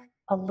yourself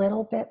a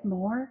little bit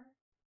more?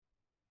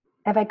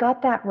 Have I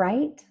got that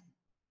right?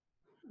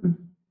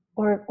 Mm-hmm.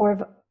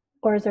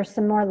 Or is there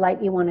some more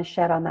light you want to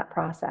shed on that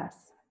process?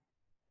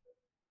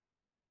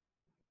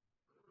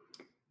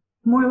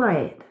 More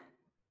light.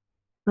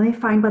 Let me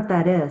find what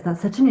that is.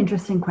 That's such an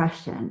interesting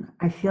question.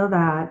 I feel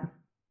that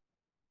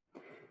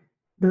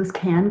those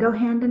can go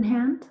hand in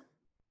hand,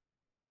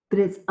 but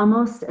it's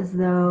almost as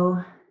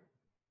though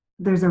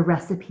there's a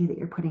recipe that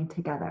you're putting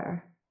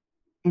together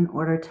in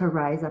order to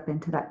rise up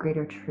into that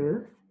greater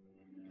truth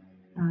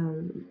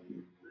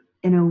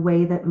in a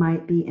way that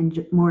might be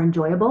more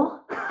enjoyable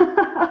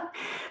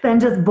than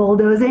just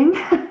bulldozing,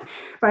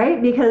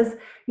 right? Because,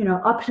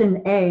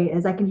 option A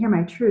is I can hear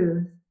my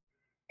truth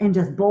and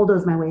just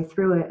bulldoze my way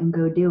through it and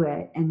go do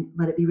it and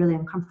let it be really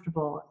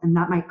uncomfortable. And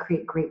that might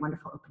create great,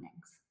 wonderful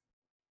openings,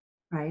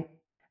 right?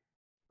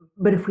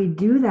 But if we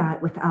do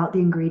that without the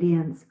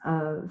ingredients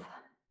of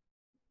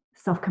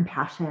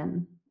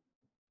self-compassion,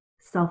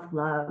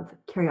 self-love,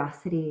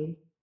 curiosity,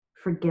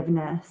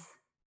 forgiveness,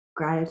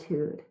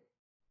 gratitude,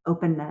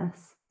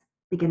 openness,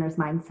 beginner's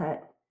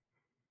mindset,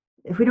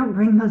 if we don't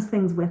bring those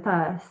things with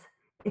us,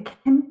 it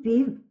can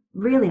be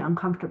really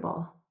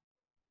uncomfortable.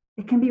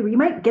 It can be, you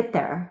might get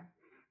there,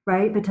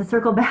 right? But to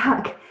circle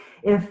back,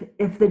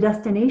 if the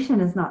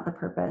destination is not the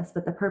purpose,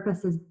 but the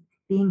purpose is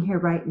being here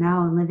right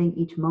now and living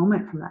each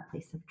moment from that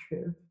place of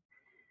truth,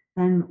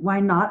 then why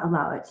not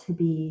allow it to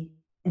be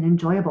an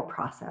enjoyable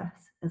process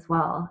as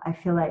well? I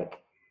feel like,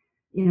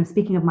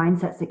 speaking of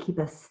mindsets that keep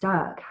us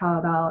stuck, how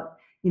about,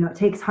 it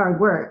takes hard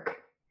work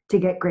to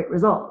get great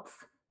results.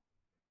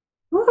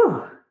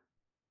 Woo!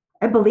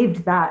 I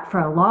believed that for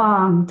a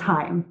long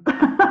time.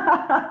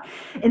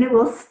 And it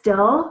will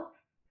still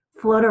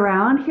float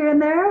around here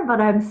and there, but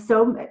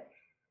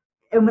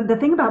and the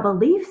thing about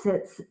beliefs,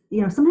 it's,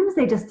 sometimes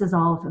they just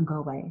dissolve and go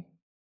away.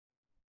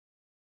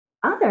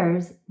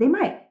 Others, they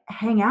might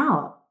hang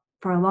out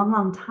for a long,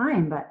 long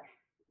time, but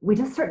we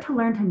just start to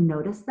learn to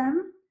notice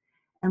them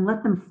and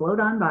let them float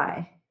on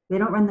by. They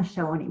don't run the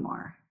show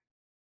anymore.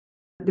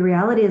 The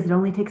reality is it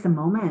only takes a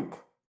moment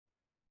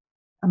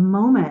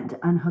to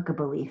unhook a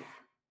belief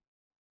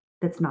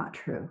that's not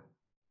true.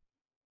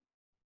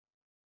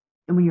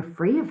 And when you're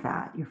free of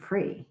that, you're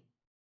free.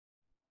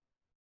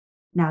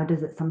 Now,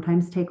 does it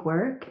sometimes take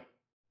work?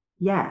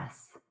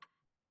 Yes.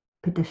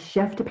 But to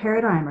shift a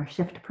paradigm or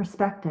shift a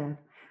perspective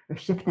or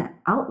shift an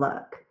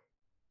outlook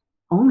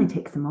only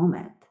takes a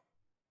moment.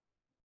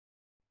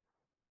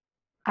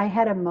 I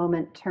had a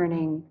moment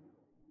turning.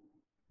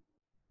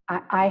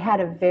 I had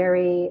a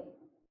very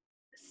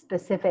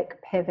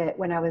specific pivot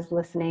when I was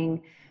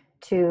listening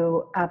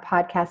to a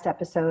podcast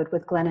episode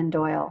with Glennon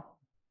Doyle.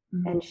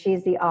 Mm-hmm. And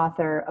she's the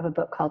author of a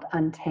book called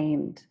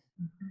Untamed.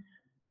 Mm-hmm.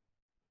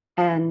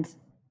 And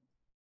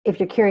if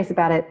you're curious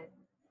about it,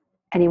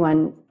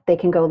 anyone, they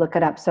can go look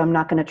it up. So I'm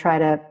not going to try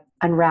to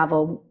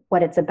unravel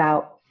what it's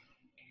about.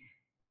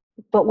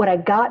 But what I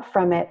got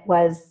from it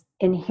was,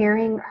 in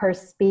hearing her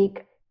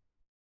speak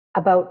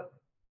about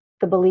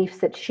the beliefs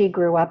that she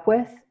grew up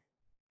with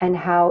and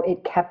how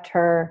it kept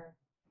her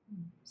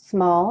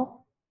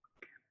small,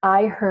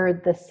 I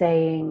heard the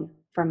saying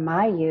from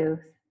my youth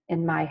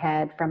in my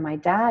head, from my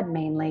dad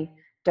mainly,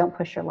 don't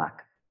push your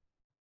luck.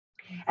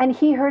 And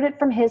he heard it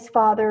from his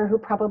father, who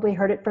probably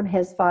heard it from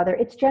his father.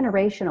 It's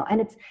generational,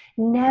 and it's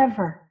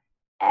never,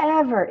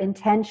 ever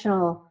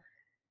intentional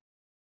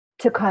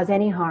to cause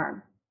any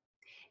harm.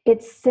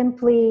 It's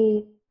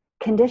simply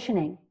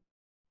conditioning.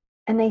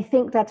 And they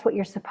think that's what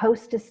you're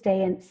supposed to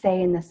say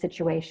in this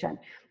situation.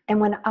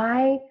 And when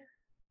I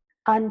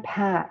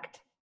unpacked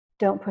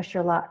Don't Push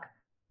Your Luck,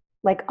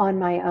 like on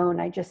my own,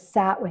 I just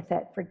sat with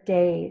it for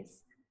days.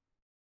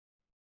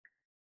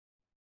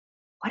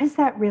 What is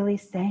that really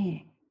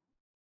saying?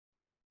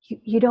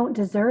 You don't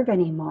deserve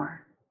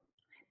anymore.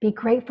 Be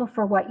grateful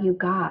for what you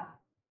got.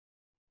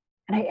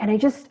 And I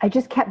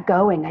just kept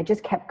going. I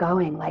just kept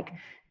going. Like,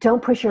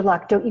 don't push your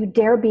luck. Don't you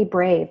dare be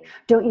brave.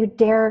 Don't you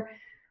dare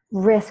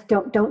risk.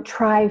 Don't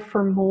try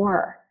for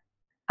more.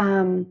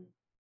 And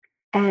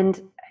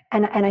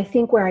I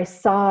think where I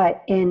saw it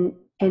in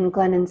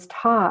Glennon's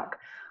talk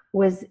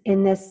was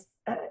in this,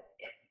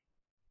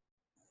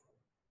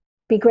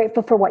 be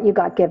grateful for what you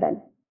got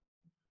given.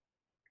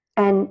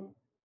 And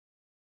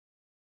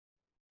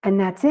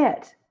that's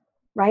it,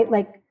 right?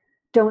 Like,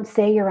 don't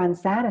say you're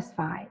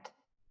unsatisfied.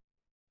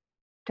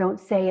 Don't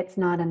say it's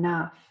not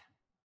enough.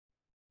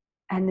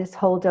 And this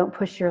whole don't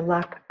push your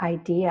luck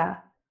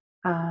idea,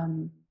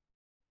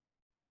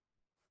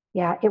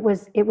 yeah, it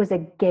was a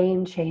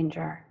game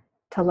changer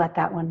to let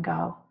that one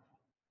go.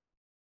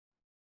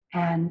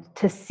 And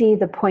to see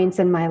the points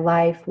in my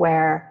life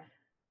where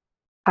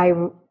I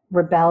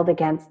rebelled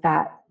against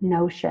that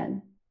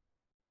notion.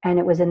 And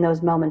it was in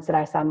those moments that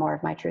I saw more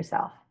of my true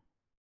self.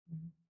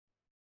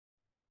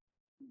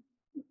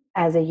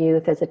 As a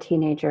youth, as a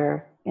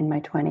teenager, in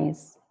my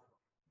 20s,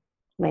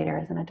 later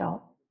as an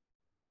adult,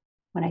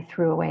 when I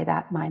threw away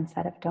that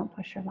mindset of don't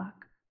push your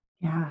luck.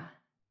 Yeah.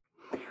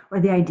 Or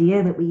the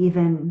idea that we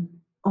even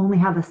only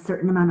have a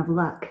certain amount of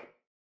luck.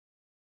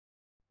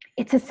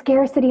 It's a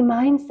scarcity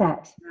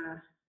mindset. Yeah.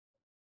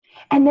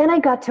 And then I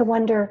got to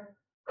wonder,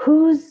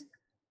 who's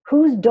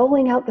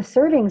doling out the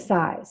serving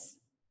size?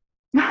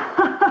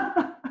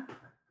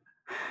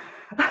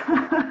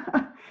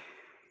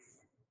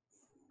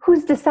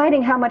 Who's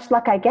deciding how much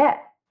luck I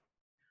get?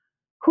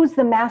 Who's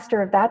the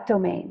master of that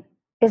domain?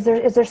 Is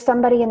there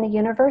somebody in the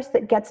universe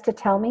that gets to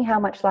tell me how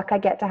much luck I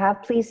get to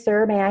have? Please,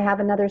 sir, may I have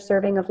another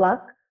serving of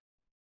luck?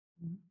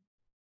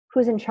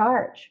 Who's in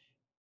charge?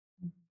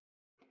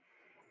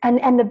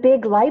 And the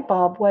big light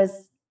bulb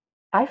was,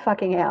 I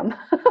fucking am.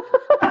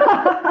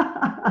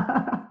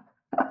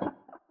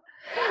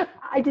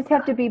 I just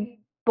have to be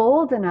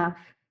bold enough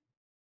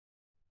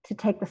to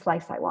take the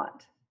slice I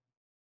want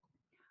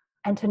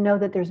and to know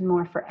that there's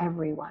more for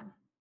everyone.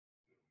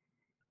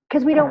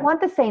 Because we don't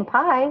want the same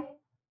pie.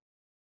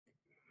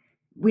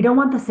 We don't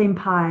want the same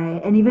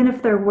pie. And even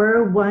if there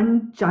were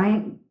one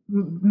giant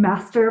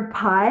master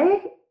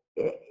pie,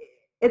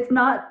 it's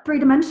not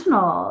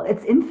three-dimensional,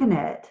 it's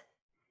infinite.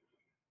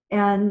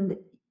 And,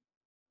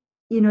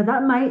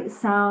 that might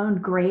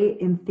sound great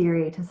in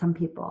theory to some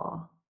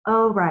people.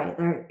 Oh, right,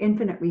 there are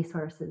infinite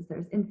resources,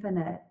 there's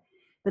infinite.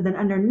 But then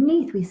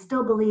underneath, we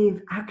still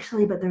believe,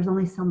 actually, but there's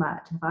only so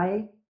much.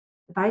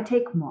 If I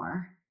take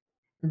more,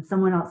 then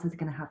someone else is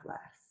going to have less.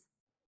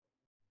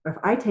 Or if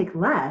I take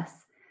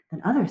less,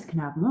 then others can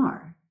have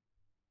more,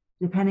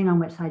 depending on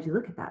which side you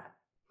look at that.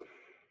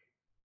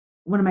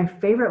 One of my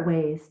favorite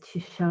ways to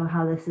show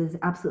how this is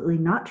absolutely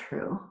not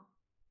true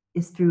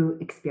is through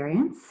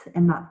experience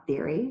and not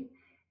theory.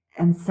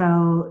 And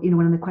so,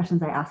 one of the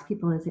questions I ask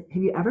people is,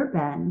 have you ever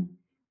been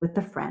with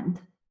a friend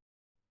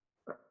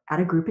at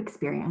a group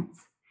experience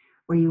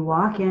where you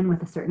walk in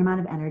with a certain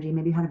amount of energy,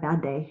 maybe you had a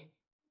bad day,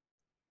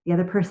 the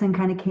other person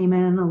kind of came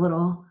in a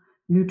little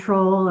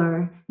neutral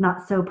or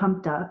not so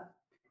pumped up,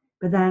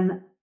 but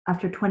then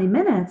after 20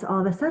 minutes, all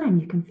of a sudden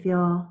you can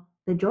feel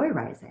the joy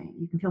rising,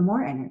 you can feel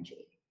more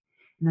energy.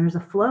 And there's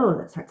a flow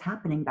that starts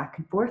happening back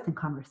and forth in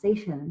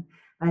conversation.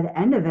 By the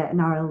end of it,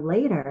 an hour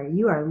later,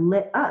 you are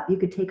lit up. You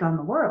could take on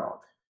the world.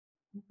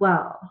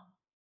 Well,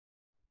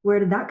 where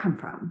did that come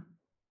from?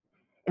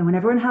 And when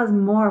everyone has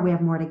more, we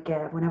have more to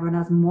give. When everyone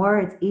has more,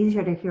 it's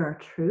easier to hear our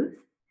truth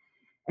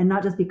and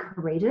not just be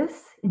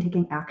courageous in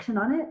taking action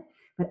on it,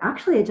 but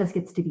actually it just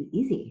gets to be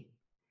easy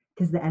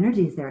because the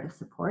energy is there to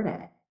support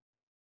it.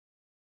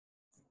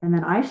 And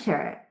then I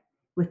share it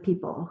with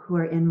people who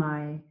are in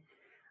my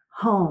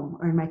home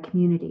or in my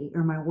community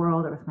or my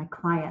world or with my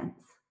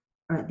clients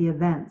or at the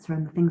events or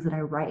in the things that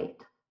I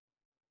write,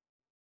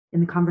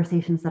 in the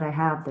conversations that I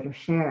have that are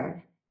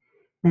shared.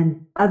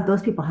 Then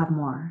those people have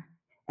more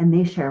and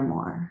they share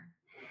more.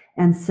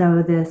 And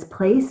so this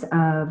place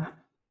of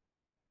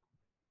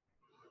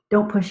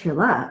don't push your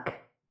luck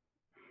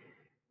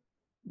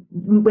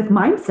with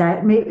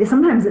mindset, maybe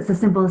sometimes it's as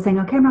simple as saying,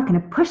 okay, I'm not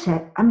going to push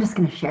it. I'm just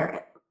going to share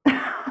it.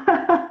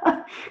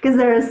 Because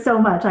there is so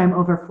much, I'm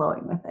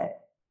overflowing with it.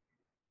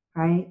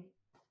 Right?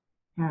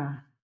 Yeah.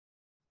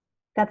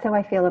 That's how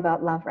I feel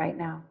about love right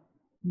now.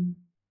 Mm-hmm.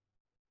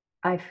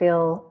 I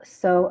feel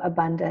so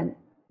abundant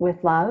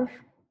with love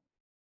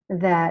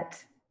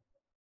that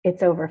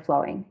it's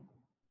overflowing.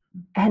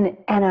 And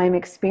I'm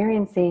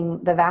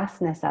experiencing the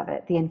vastness of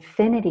it, the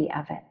infinity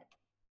of it.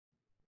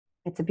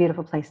 It's a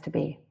beautiful place to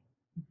be.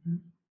 Mm-hmm.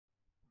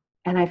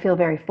 And I feel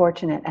very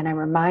fortunate, and I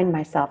remind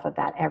myself of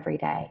that every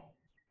day.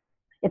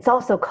 It's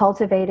also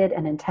cultivated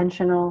and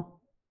intentional,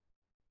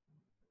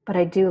 but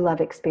I do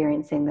love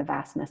experiencing the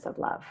vastness of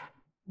love.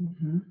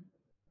 Mm-hmm.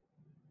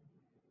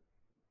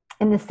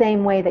 In the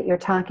same way that you're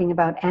talking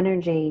about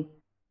energy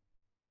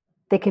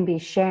that can be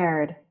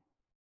shared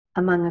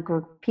among a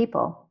group of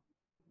people.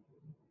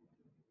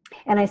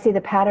 And I see the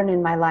pattern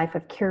in my life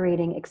of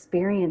curating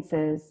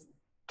experiences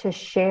to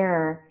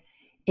share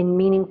in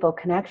meaningful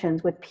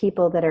connections with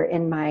people that are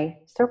in my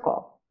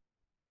circle,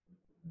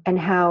 and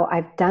how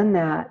I've done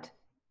that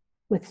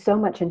with so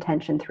much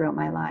intention throughout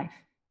my life.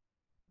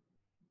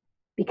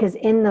 Because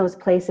in those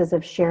places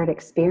of shared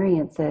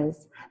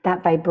experiences,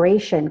 that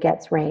vibration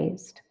gets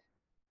raised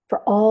for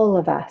all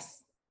of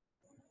us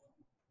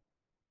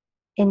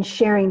in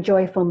sharing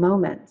joyful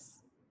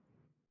moments,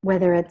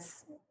 whether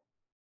it's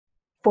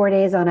 4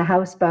 days on a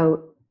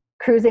houseboat,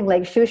 cruising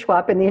Lake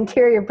Shuswap in the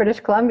interior of British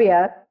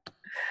Columbia,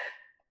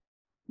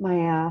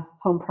 my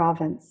home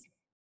province,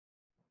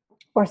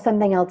 or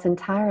something else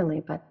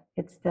entirely, but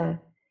it's the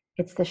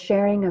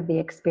sharing of the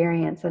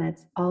experience, and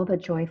it's all the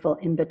joyful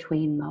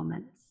in-between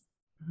moments.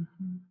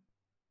 Mm-hmm.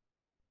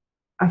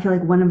 I feel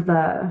like one of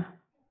the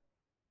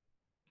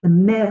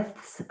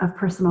myths of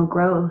personal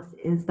growth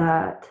is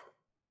that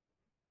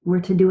we're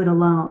to do it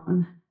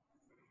alone.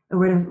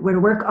 We're to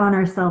work on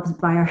ourselves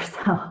by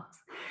ourselves.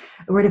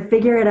 We're to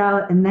figure it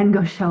out and then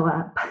go show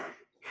up.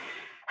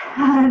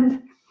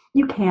 And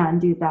you can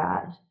do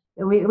that.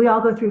 We all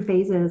go through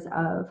phases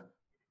of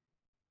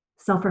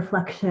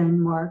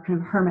self-reflection, more kind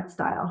of hermit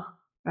style,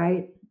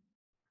 right?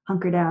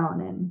 Hunker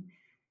down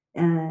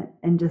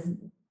and just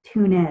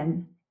tune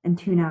in and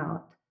tune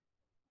out.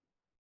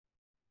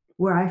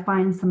 Where I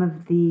find some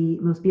of the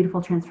most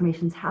beautiful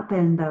transformations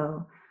happen,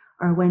 though,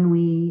 are when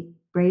we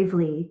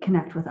bravely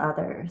connect with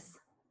others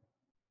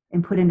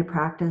and put into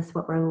practice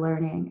what we're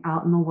learning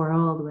out in the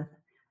world with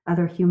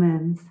other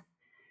humans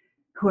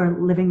who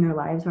are living their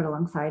lives right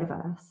alongside of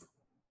us.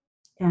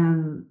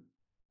 And,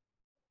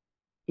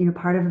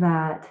 part of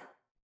that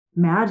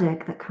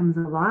magic that comes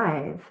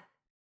alive,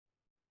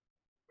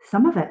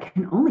 some of it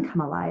can only come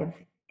alive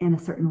in a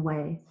certain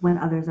way when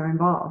others are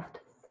involved.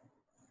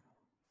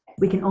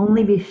 We can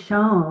only be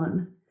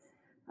shown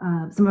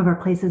some of our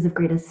places of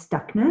greatest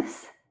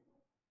stuckness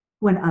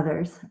when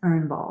others are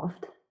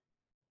involved,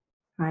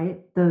 right?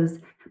 Those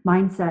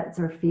mindsets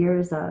or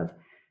fears of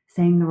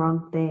saying the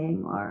wrong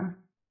thing or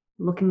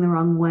looking the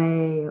wrong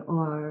way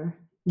or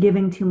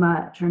giving too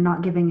much or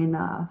not giving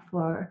enough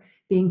or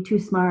being too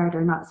smart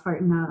or not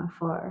smart enough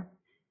or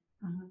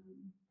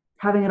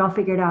having it all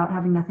figured out,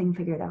 having nothing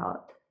figured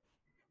out.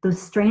 Those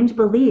strange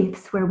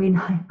beliefs where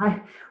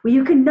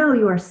you can know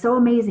you are so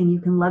amazing, you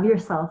can love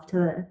yourself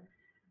to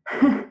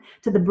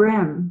the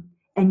brim,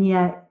 and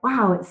yet,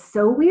 wow, it's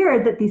so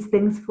weird that these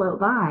things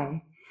float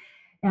by.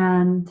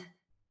 And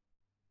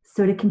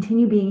so to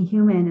continue being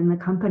human in the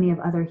company of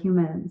other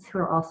humans who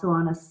are also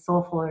on a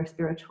soulful or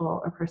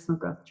spiritual or personal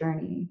growth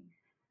journey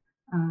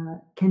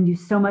can do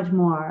so much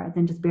more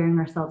than just burying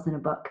ourselves in a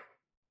book.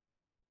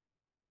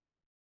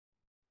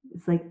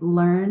 It's like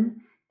learn,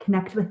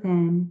 connect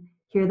within,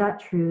 hear that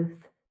truth,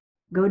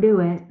 go do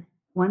it,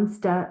 one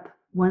step,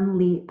 one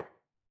leap,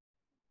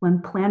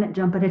 one planet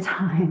jump at a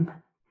time.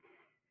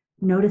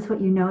 Notice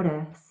what you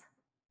notice,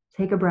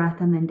 take a breath,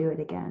 and then do it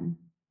again.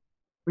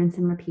 Rinse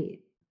and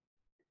repeat.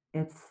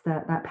 It's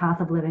that path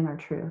of living our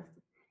truth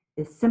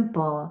is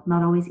simple,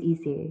 not always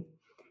easy,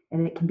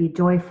 and it can be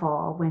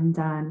joyful when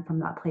done from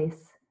that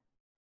place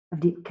of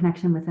deep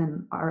connection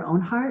within our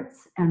own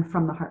hearts and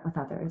from the heart with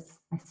others.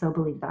 I so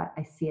believe that.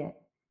 I see it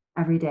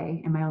every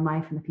day in my own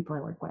life and the people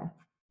I work with.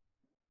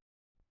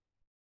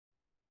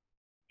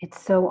 It's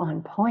so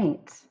on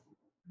point.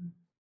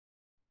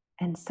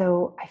 And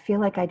so I feel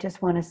like I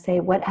just want to say,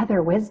 what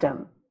other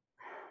wisdom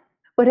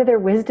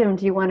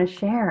do you want to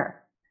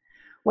share?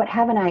 What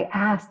haven't I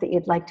asked that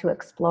you'd like to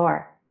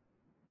explore?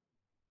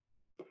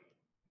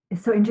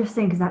 It's so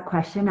interesting because that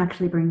question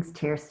actually brings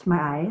tears to my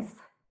eyes.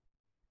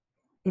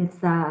 It's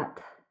that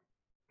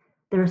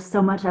there's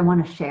so much I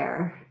want to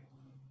share.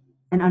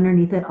 And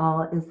underneath it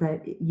all is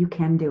that you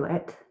can do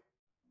it.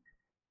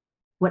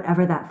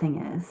 Whatever that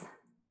thing is.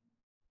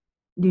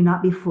 Do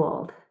not be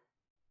fooled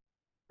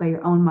by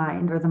your own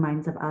mind or the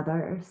minds of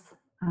others.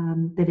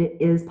 That it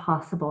is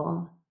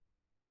possible.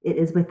 It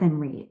is within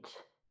reach.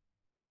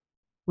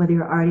 Whether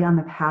you're already on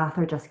the path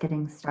or just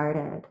getting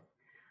started.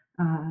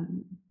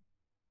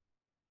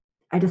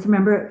 I just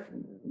remember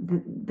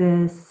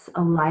this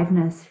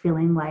aliveness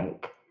feeling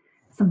like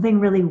something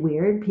really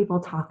weird people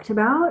talked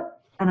about.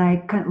 And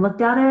I kind of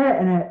looked at it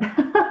and it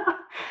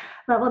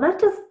thought, well,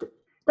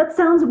 that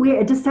sounds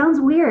weird. It just sounds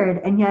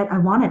weird. And yet I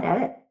wanted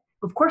it.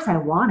 Of course I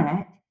want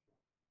it.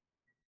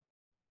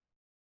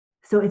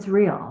 So it's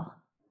real.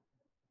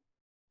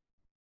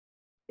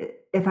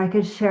 If I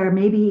could share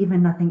maybe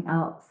even nothing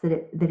else, that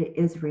it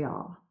is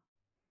real.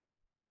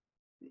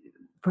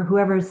 For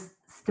whoever's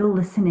still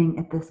listening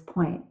at this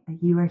point,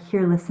 you are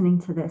here listening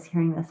to this,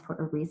 hearing this for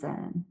a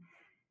reason.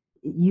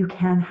 You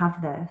can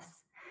have this.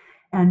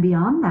 And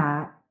beyond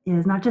that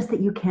is not just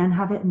that you can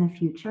have it in the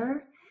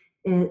future,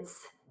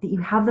 it's that you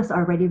have this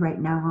already right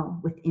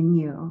now within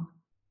you.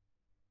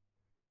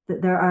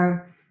 That there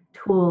are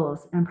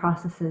tools and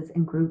processes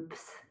and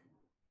groups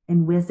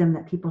and wisdom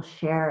that people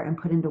share and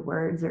put into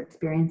words or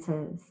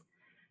experiences.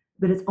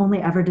 But it's only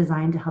ever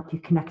designed to help you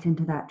connect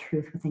into that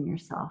truth within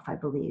yourself, I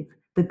believe.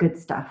 The good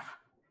stuff,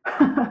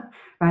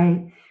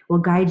 right, will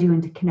guide you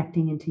into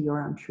connecting into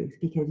your own truth,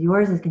 because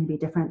yours is going to be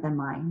different than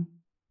mine.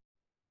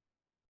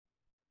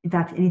 In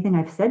fact, anything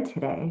I've said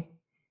today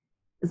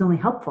is only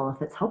helpful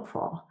if it's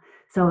helpful.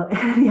 So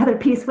the other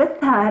piece with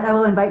that, I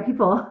will invite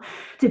people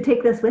to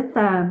take this with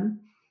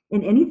them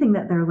in anything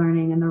that they're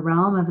learning in the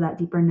realm of that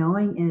deeper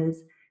knowing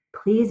is,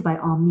 please, by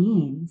all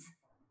means,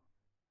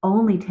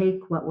 only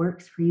take what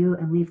works for you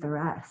and leave the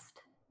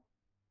rest.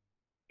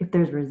 If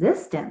there's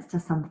resistance to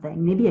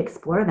something, maybe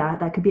explore that.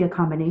 That could be a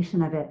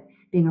combination of it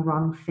being a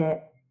wrong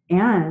fit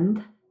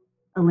and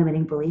a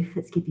limiting belief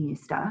that's keeping you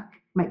stuck.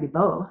 Might be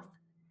both.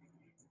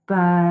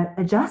 But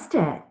adjust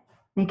it.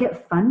 Make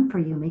it fun for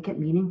you. Make it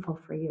meaningful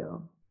for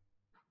you.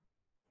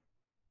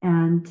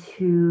 And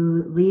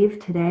to leave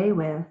today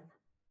with,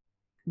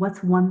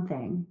 what's one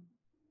thing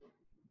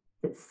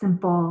that's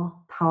simple,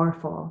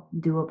 powerful,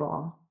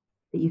 doable,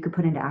 that you could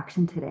put into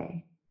action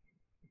today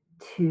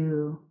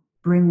to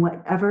bring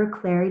whatever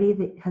clarity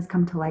that has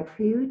come to light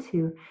for you,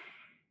 to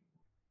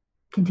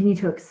continue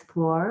to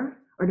explore,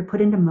 or to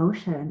put into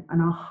motion an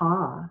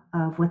aha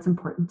of what's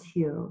important to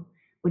you.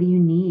 What do you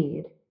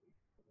need?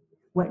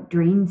 What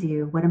drains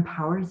you? What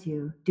empowers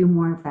you? Do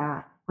more of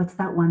that. What's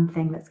that one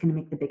thing that's going to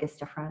make the biggest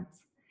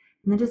difference?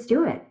 And then just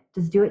do it.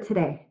 Just do it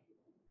today.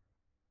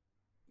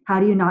 How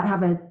do you not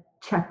have a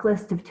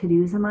checklist of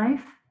to-dos in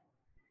life?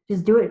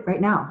 Just do it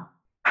right now.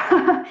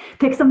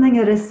 Pick something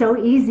that is so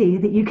easy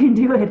that you can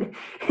do it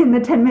in the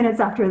 10 minutes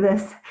after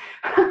this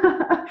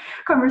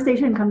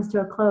conversation comes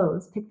to a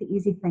close. Pick the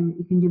easy thing that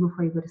you can do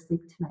before you go to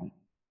sleep tonight.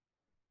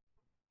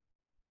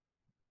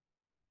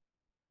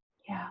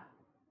 Yeah.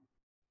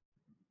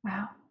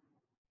 Wow.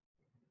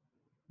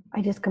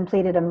 I just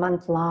completed a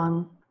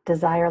month-long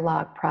desire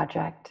log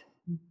project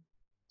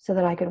so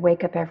that I could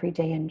wake up every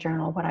day and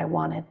journal what I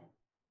wanted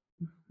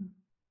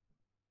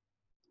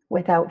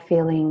without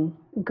feeling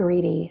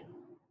greedy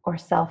or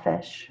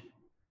selfish.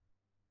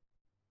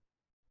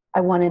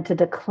 I wanted to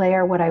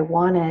declare what I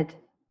wanted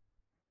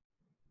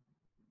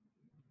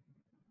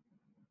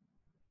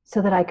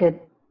so that I could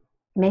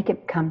make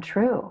it come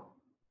true.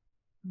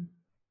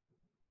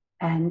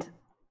 And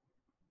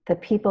the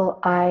people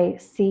I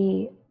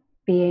see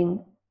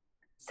being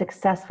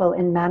successful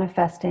in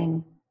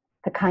manifesting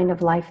the kind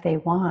of life they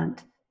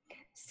want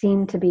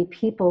seem to be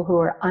people who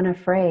are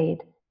unafraid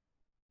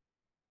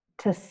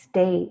to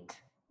state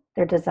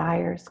their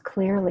desires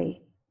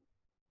clearly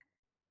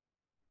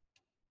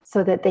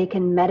so that they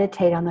can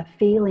meditate on the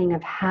feeling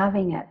of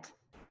having it,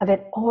 of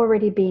it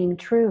already being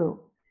true.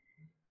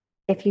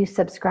 If you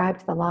subscribe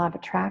to the law of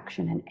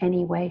attraction in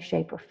any way,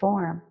 shape, or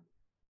form,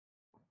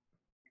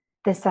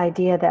 this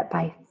idea that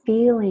by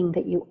feeling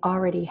that you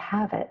already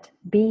have it,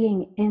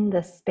 being in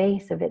the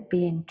space of it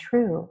being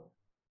true,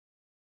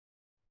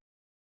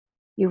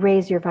 you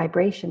raise your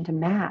vibration to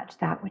match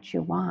that which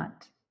you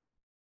want.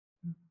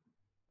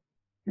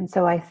 And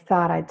so I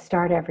thought I'd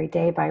start every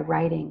day by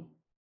writing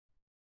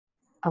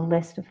a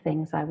list of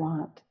things I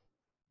want.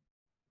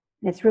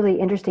 And it's really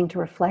interesting to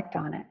reflect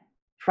on it,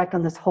 reflect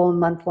on this whole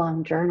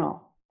month-long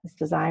journal, this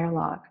desire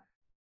log.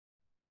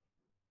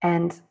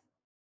 And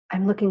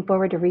I'm looking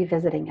forward to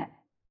revisiting it,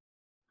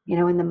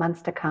 in the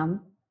months to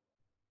come,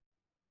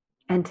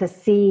 and to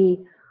see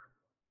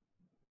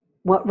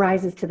what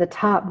rises to the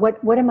top.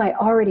 What am I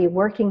already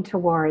working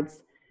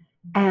towards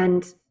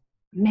and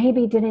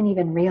maybe didn't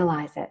even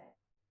realize it,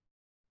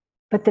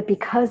 but that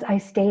because I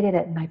stated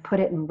it and I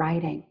put it in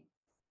writing,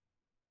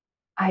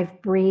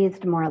 I've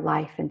breathed more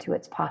life into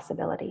its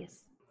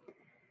possibilities.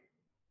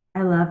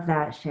 I love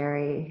that,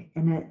 Sherry.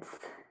 And it's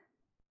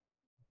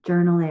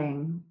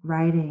journaling,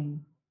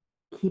 writing,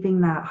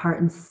 keeping that heart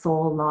and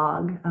soul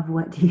log of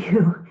what do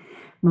you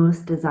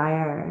most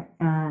desire,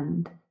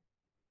 and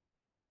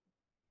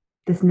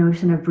this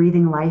notion of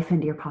breathing life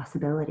into your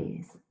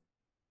possibilities.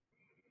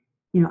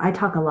 I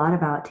talk a lot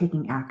about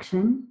taking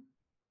action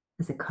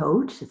as a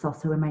coach. It's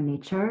also in my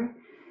nature.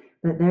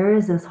 But there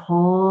is this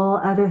whole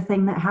other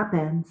thing that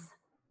happens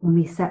when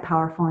we set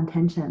powerful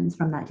intentions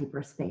from that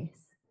deeper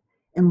space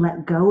and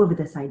let go of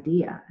this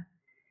idea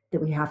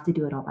that we have to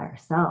do it all by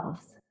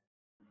ourselves.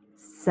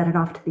 Set it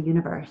off to the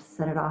universe,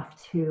 set it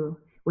off to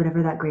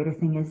whatever that greater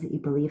thing is that you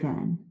believe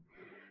in,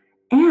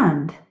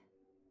 and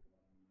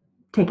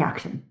take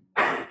action,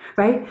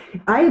 right?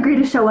 I agree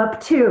to show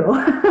up too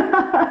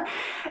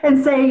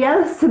and say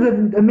yes to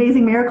the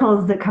amazing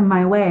miracles that come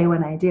my way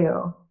when I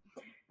do.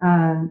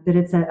 That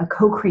it's a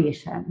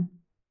co-creation,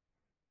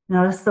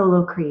 not a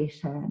solo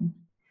creation,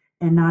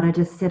 and not a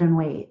just sit and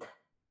wait.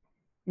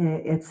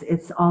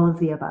 It's all of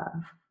the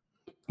above.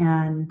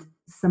 And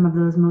some of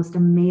those most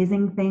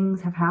amazing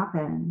things have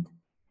happened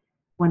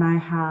when I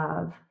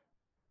have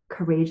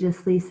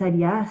courageously said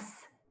yes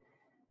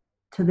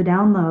to the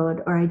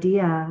download or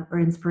idea or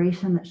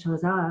inspiration that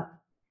shows up,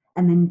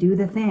 and then do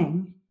the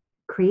thing,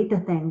 create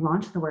the thing,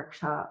 launch the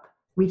workshop,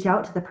 reach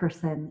out to the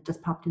person that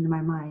just popped into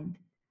my mind.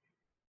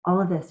 All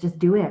of this, just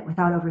do it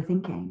without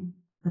overthinking.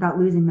 without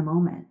losing the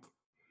moment.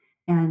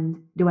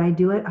 And do I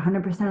do it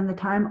 100% of the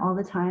time, all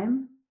the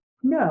time?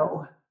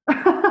 No,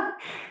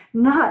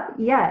 not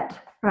yet,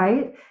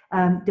 right?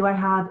 Do I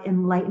have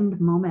enlightened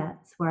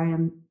moments where I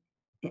am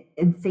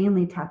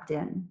insanely tapped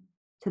in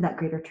to that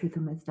greater truth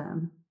and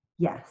wisdom?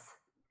 Yes.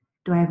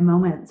 Do I have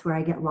moments where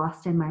I get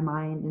lost in my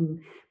mind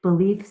and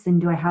beliefs?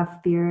 And do I have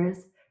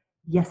fears?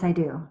 Yes, I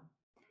do.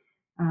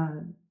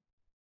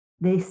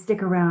 They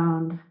stick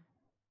around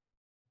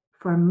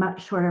for a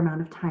much shorter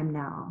amount of time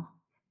now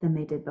than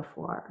they did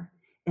before.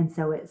 And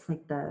so it's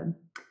like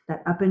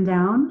that up and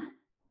down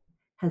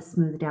has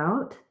smoothed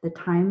out. The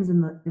times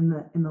in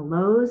the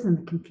lows and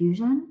the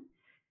confusion,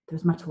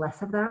 there's much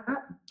less of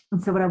that.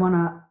 And so what I want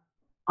to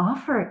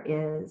offer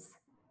is,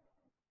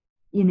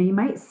 you know, you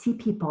might see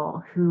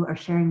people who are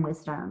sharing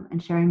wisdom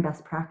and sharing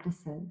best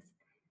practices.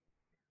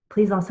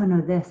 Please also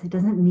know this, it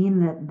doesn't mean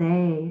that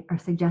they are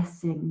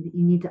suggesting that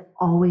you need to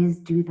always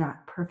do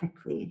that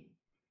perfectly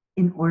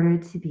in order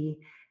to be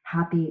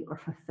happy or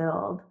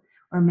fulfilled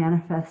or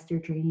manifest your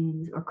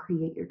dreams or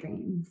create your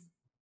dreams.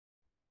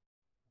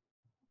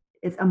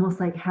 It's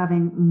almost like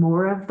having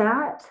more of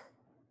that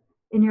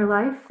in your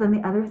life than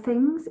the other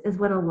things is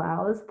what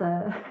allows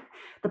the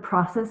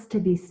process to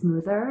be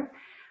smoother.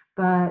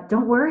 But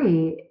don't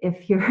worry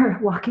if you're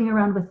walking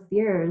around with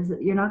fears,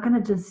 you're not going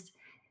to just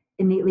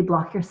innately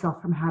block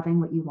yourself from having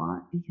what you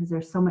want, because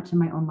there's so much in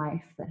my own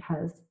life that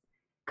has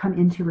come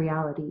into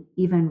reality,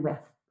 even with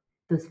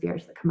those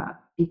fears that come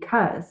up.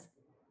 Because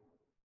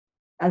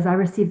as I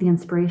receive the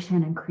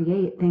inspiration and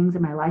create things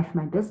in my life,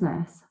 my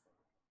business,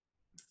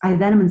 I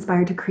then am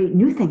inspired to create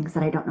new things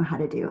that I don't know how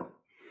to do.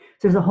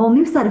 So there's a whole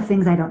new set of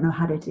things I don't know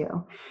how to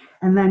do.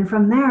 And then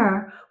from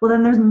there, well,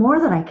 then there's more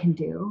that I can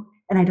do,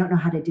 and I don't know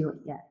how to do it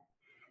yet.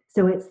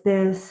 So it's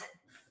this,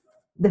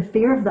 the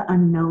fear of the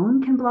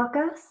unknown can block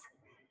us,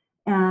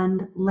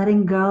 and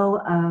letting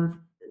go of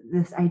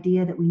this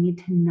idea that we need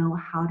to know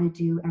how to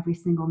do every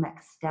single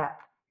next step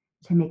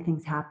to make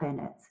things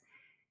happen. It's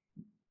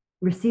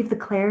receive the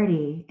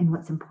clarity in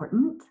what's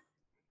important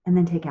and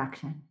then take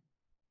action.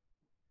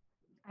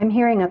 I'm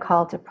hearing a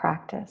call to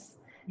practice,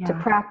 to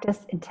Yeah.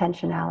 practice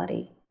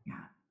intentionality.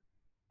 Yeah.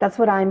 That's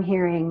what I'm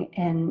hearing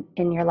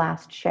in your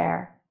last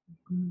share,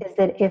 is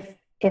that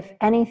if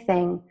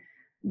anything,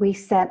 we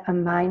set a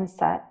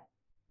mindset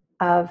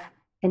of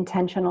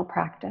intentional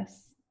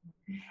practice.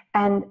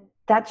 And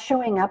that's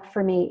showing up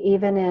for me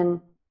even in,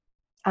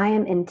 I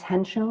am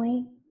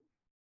intentionally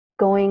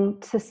going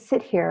to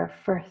sit here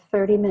for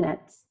 30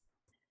 minutes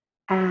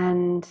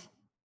and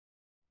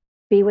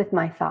be with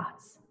my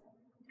thoughts.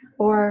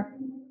 Or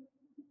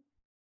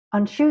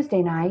on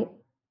Tuesday night,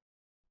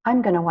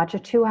 I'm going to watch a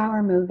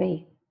 2-hour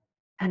movie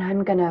and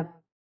I'm going to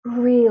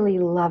really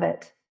love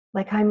it.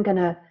 Like, I'm going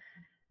to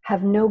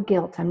have no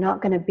guilt. I'm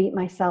not going to beat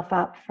myself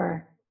up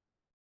for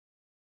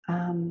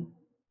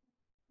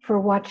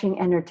watching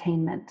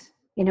entertainment,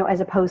 you know, as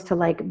opposed to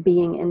like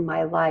being in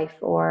my life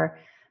or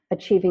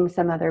achieving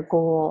some other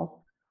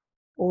goal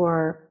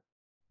or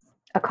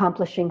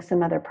accomplishing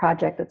some other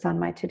project that's on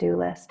my to-do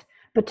list,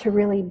 but to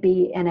really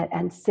be in it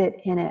and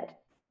sit in it.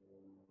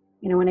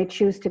 You know, when I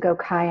choose to go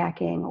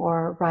kayaking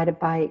or ride a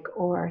bike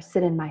or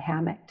sit in my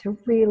hammock, to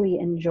really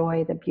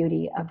enjoy the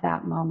beauty of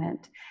that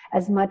moment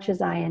as much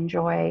as I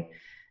enjoy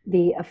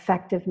the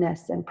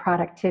effectiveness and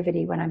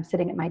productivity when I'm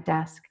sitting at my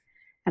desk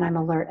and I'm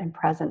alert and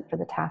present for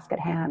the task at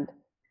hand.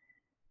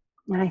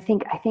 And I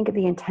think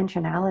the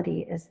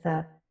intentionality is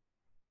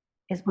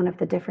one of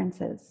the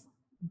differences.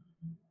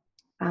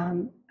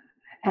 And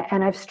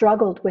I've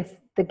struggled with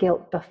the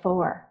guilt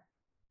before,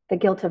 the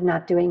guilt of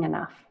not doing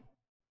enough.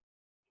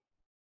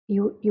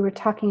 You were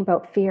talking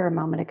about fear a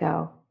moment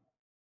ago.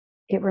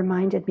 It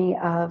reminded me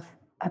of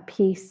a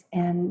piece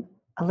in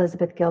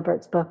Elizabeth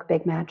Gilbert's book,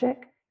 Big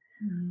Magic,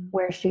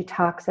 where she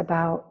talks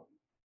about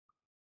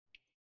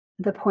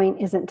the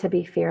point isn't to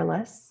be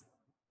fearless.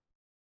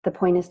 The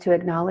point is to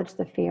acknowledge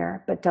the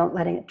fear, but don't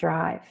let it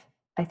drive.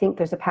 I think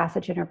there's a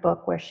passage in her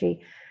book where she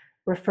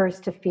refers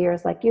to fear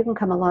as like, you can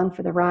come along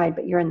for the ride,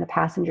 but you're in the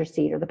passenger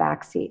seat or the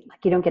back seat.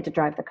 Like, you don't get to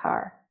drive the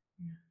car.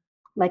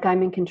 Like,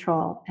 I'm in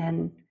control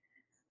and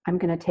I'm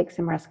going to take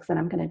some risks and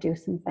I'm going to do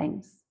some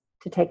things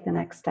to take the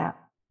next step.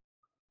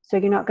 So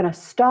you're not going to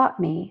stop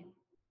me.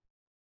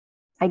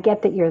 I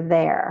get that you're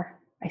there.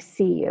 I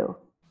see you.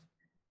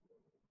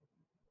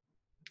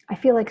 I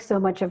feel like so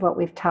much of what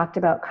we've talked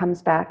about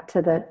comes back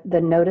to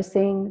the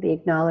noticing, the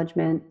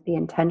acknowledgement, the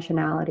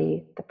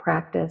intentionality, the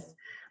practice.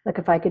 Like,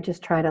 if I could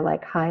just try to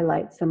like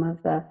highlight some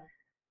of the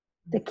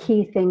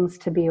key things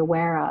to be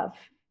aware of.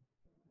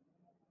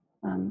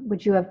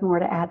 Would you have more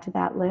to add to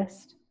that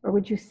list, or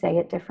would you say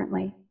it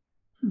differently?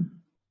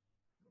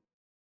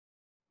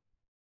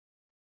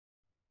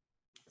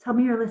 Tell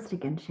me your list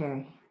again,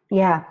 Sherry.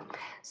 Yeah.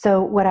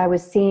 So what I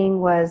was seeing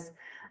was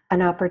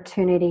an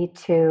opportunity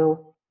to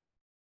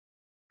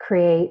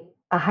create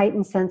a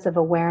heightened sense of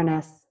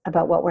awareness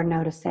about what we're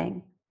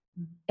noticing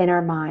in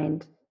our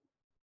mind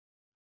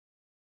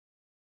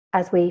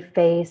as we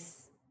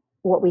face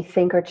what we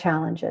think are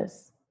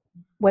challenges.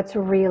 What's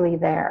really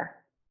there?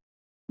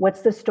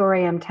 What's the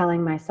story I'm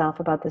telling myself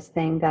about this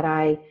thing that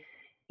I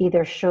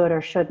either should or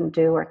shouldn't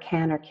do, or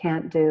can or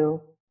can't do?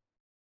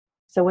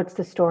 So what's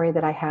the story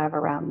that I have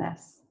around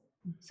this?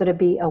 So to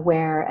be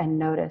aware and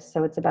notice.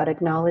 So it's about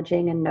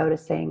acknowledging and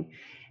noticing,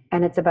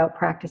 and it's about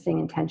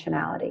practicing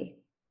intentionality.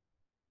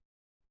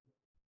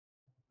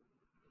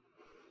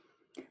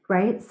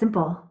 Right?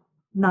 Simple,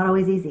 not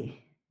always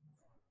easy.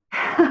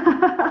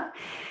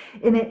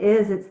 And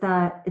it's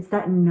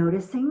that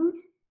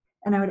noticing.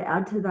 And I would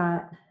add to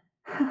that,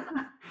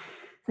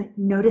 it's like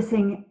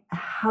noticing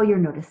how you're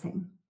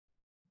noticing,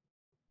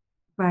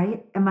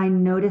 right? Am I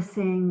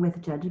noticing with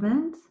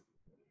judgment,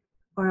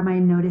 or am I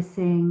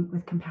noticing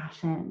with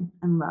compassion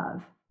and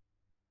love?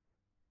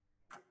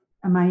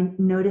 Am I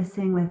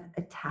noticing with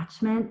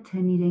attachment to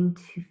needing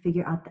to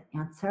figure out the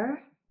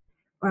answer?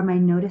 Or am I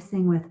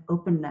noticing with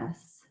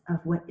openness of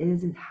what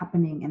is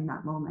happening in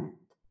that moment?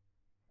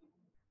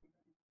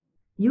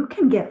 You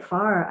can get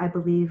far, I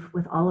believe,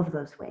 with all of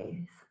those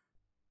ways.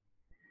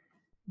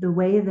 The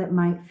way that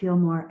might feel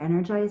more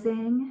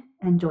energizing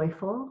and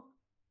joyful,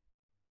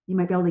 you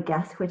might be able to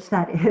guess which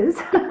that is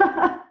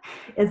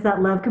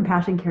that love,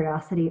 compassion,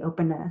 curiosity,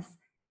 openness,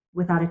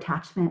 without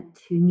attachment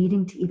to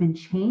needing to even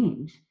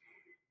change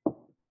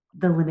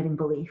the limiting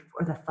belief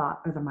or the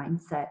thought or the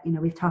mindset. You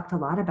know, we've talked a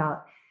lot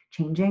about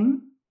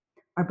changing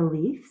our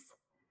beliefs.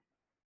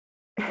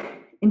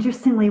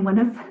 Interestingly, one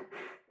of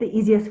the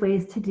easiest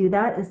ways to do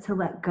that is to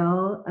let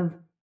go of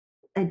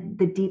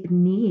the deep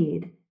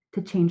need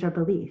to change our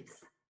beliefs.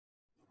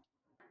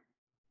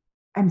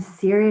 I'm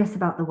serious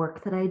about the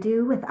work that I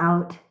do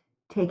without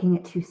taking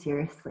it too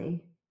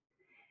seriously.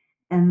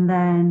 And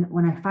then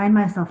when I find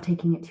myself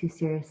taking it too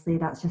seriously,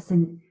 that's just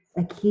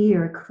a key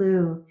or a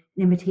clue,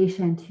 an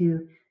invitation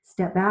to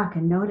step back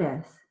and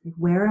notice,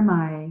 where am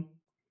I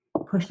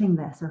pushing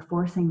this or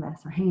forcing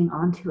this or hanging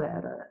on to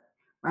it or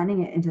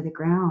running it into the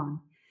ground?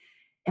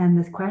 And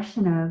this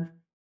question of,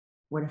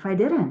 what if I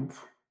didn't?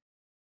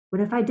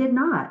 What if I did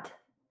not?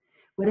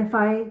 What if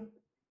I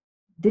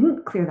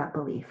didn't clear that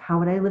belief? How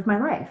would I live my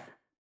life?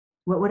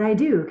 What would I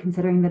do,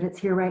 considering that it's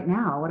here right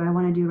now? What do I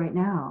want to do right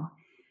now?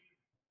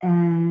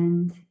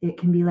 And it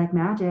can be like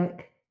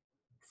magic.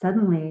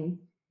 Suddenly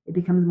it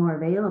becomes more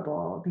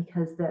available,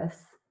 because this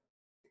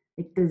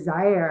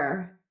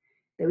desire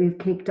that we've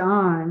caked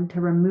on to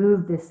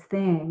remove this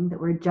thing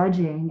that we're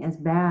judging as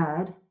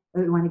bad,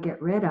 that we want to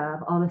get rid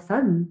of, all of a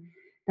sudden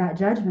that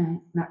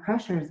judgment, that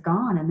pressure is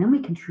gone, and then we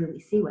can truly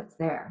see what's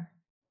there.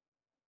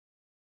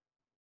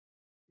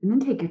 And then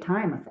take your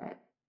time with it.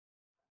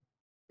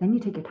 Then you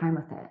take your time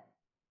with it.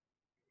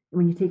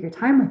 When you take your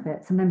time with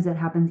it, sometimes it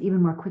happens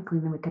even more quickly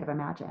than we could have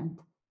imagined.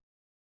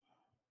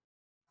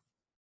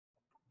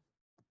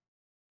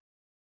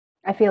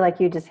 I feel like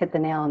you just hit the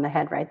nail on the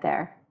head right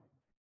there.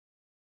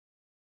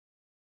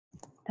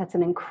 That's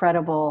an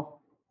incredible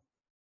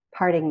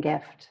parting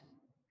gift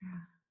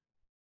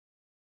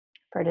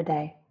for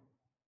today.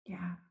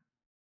 Yeah.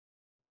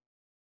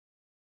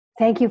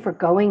 Thank you for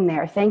going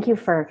there. Thank you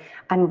for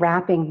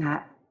unwrapping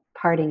that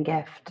parting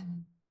gift.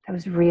 That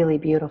was really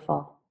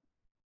beautiful.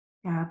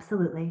 Yeah,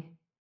 absolutely.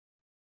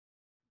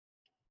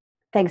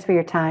 Thanks for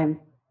your time.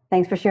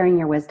 Thanks for sharing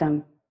your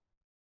wisdom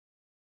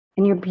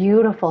and your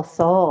beautiful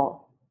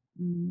soul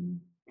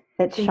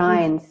that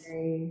shines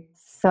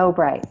so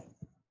bright.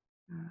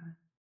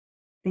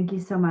 Thank you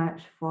so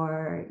much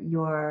for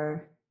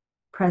your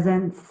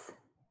presence,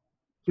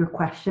 your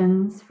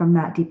questions from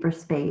that deeper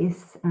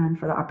space, and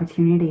for the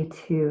opportunity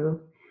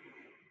to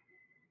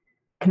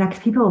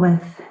connect people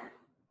with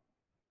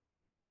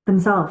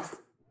themselves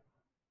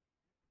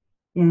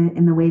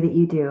in the way that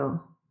you do.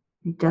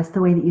 Just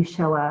the way that you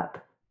show up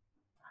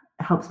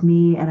helps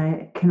me, and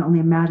I can only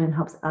imagine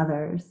helps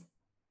others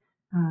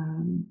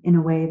in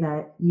a way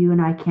that you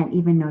and I can't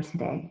even know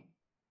today.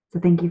 So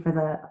thank you for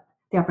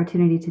the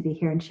opportunity to be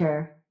here and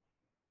share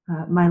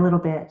my little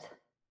bit,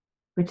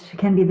 which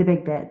can be the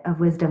big bit of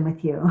wisdom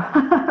with you,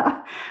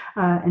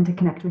 and to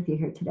connect with you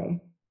here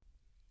today.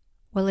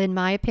 Well, in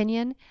my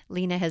opinion,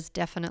 Lena has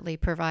definitely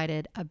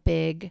provided a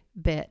big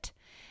bit,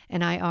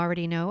 and I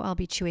already know I'll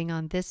be chewing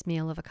on this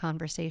meal of a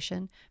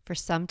conversation for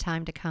some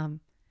time to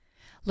come.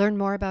 Learn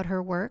more about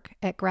her work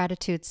at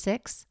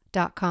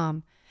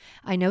gratitude6.com.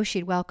 I know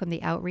she'd welcome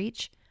the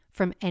outreach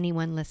from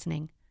anyone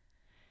listening.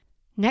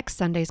 Next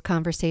Sunday's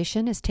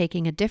conversation is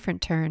taking a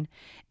different turn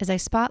as I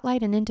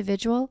spotlight an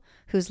individual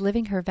who's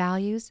living her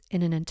values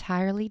in an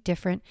entirely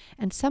different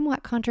and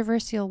somewhat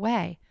controversial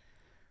way,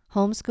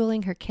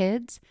 homeschooling her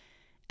kids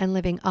and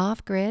living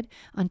off-grid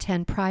on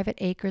 10 private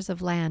acres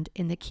of land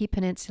in the Key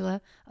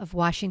Peninsula of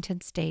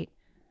Washington State.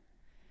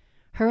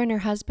 Her and her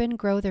husband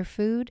grow their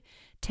food,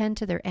 tend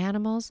to their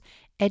animals,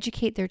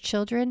 educate their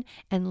children,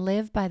 and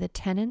live by the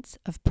tenets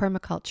of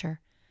permaculture.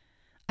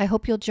 I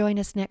hope you'll join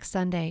us next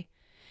Sunday.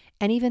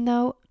 And even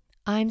though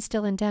I'm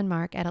still in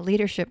Denmark at a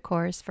leadership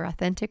course for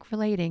authentic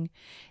relating,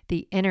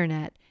 the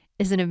internet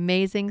is an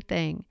amazing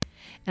thing,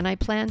 and I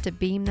plan to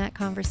beam that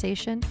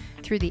conversation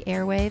through the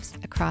airwaves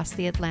across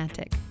the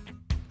Atlantic.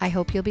 I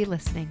hope you'll be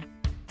listening.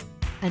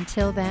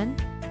 Until then,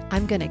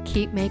 I'm going to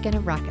keep making a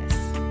ruckus.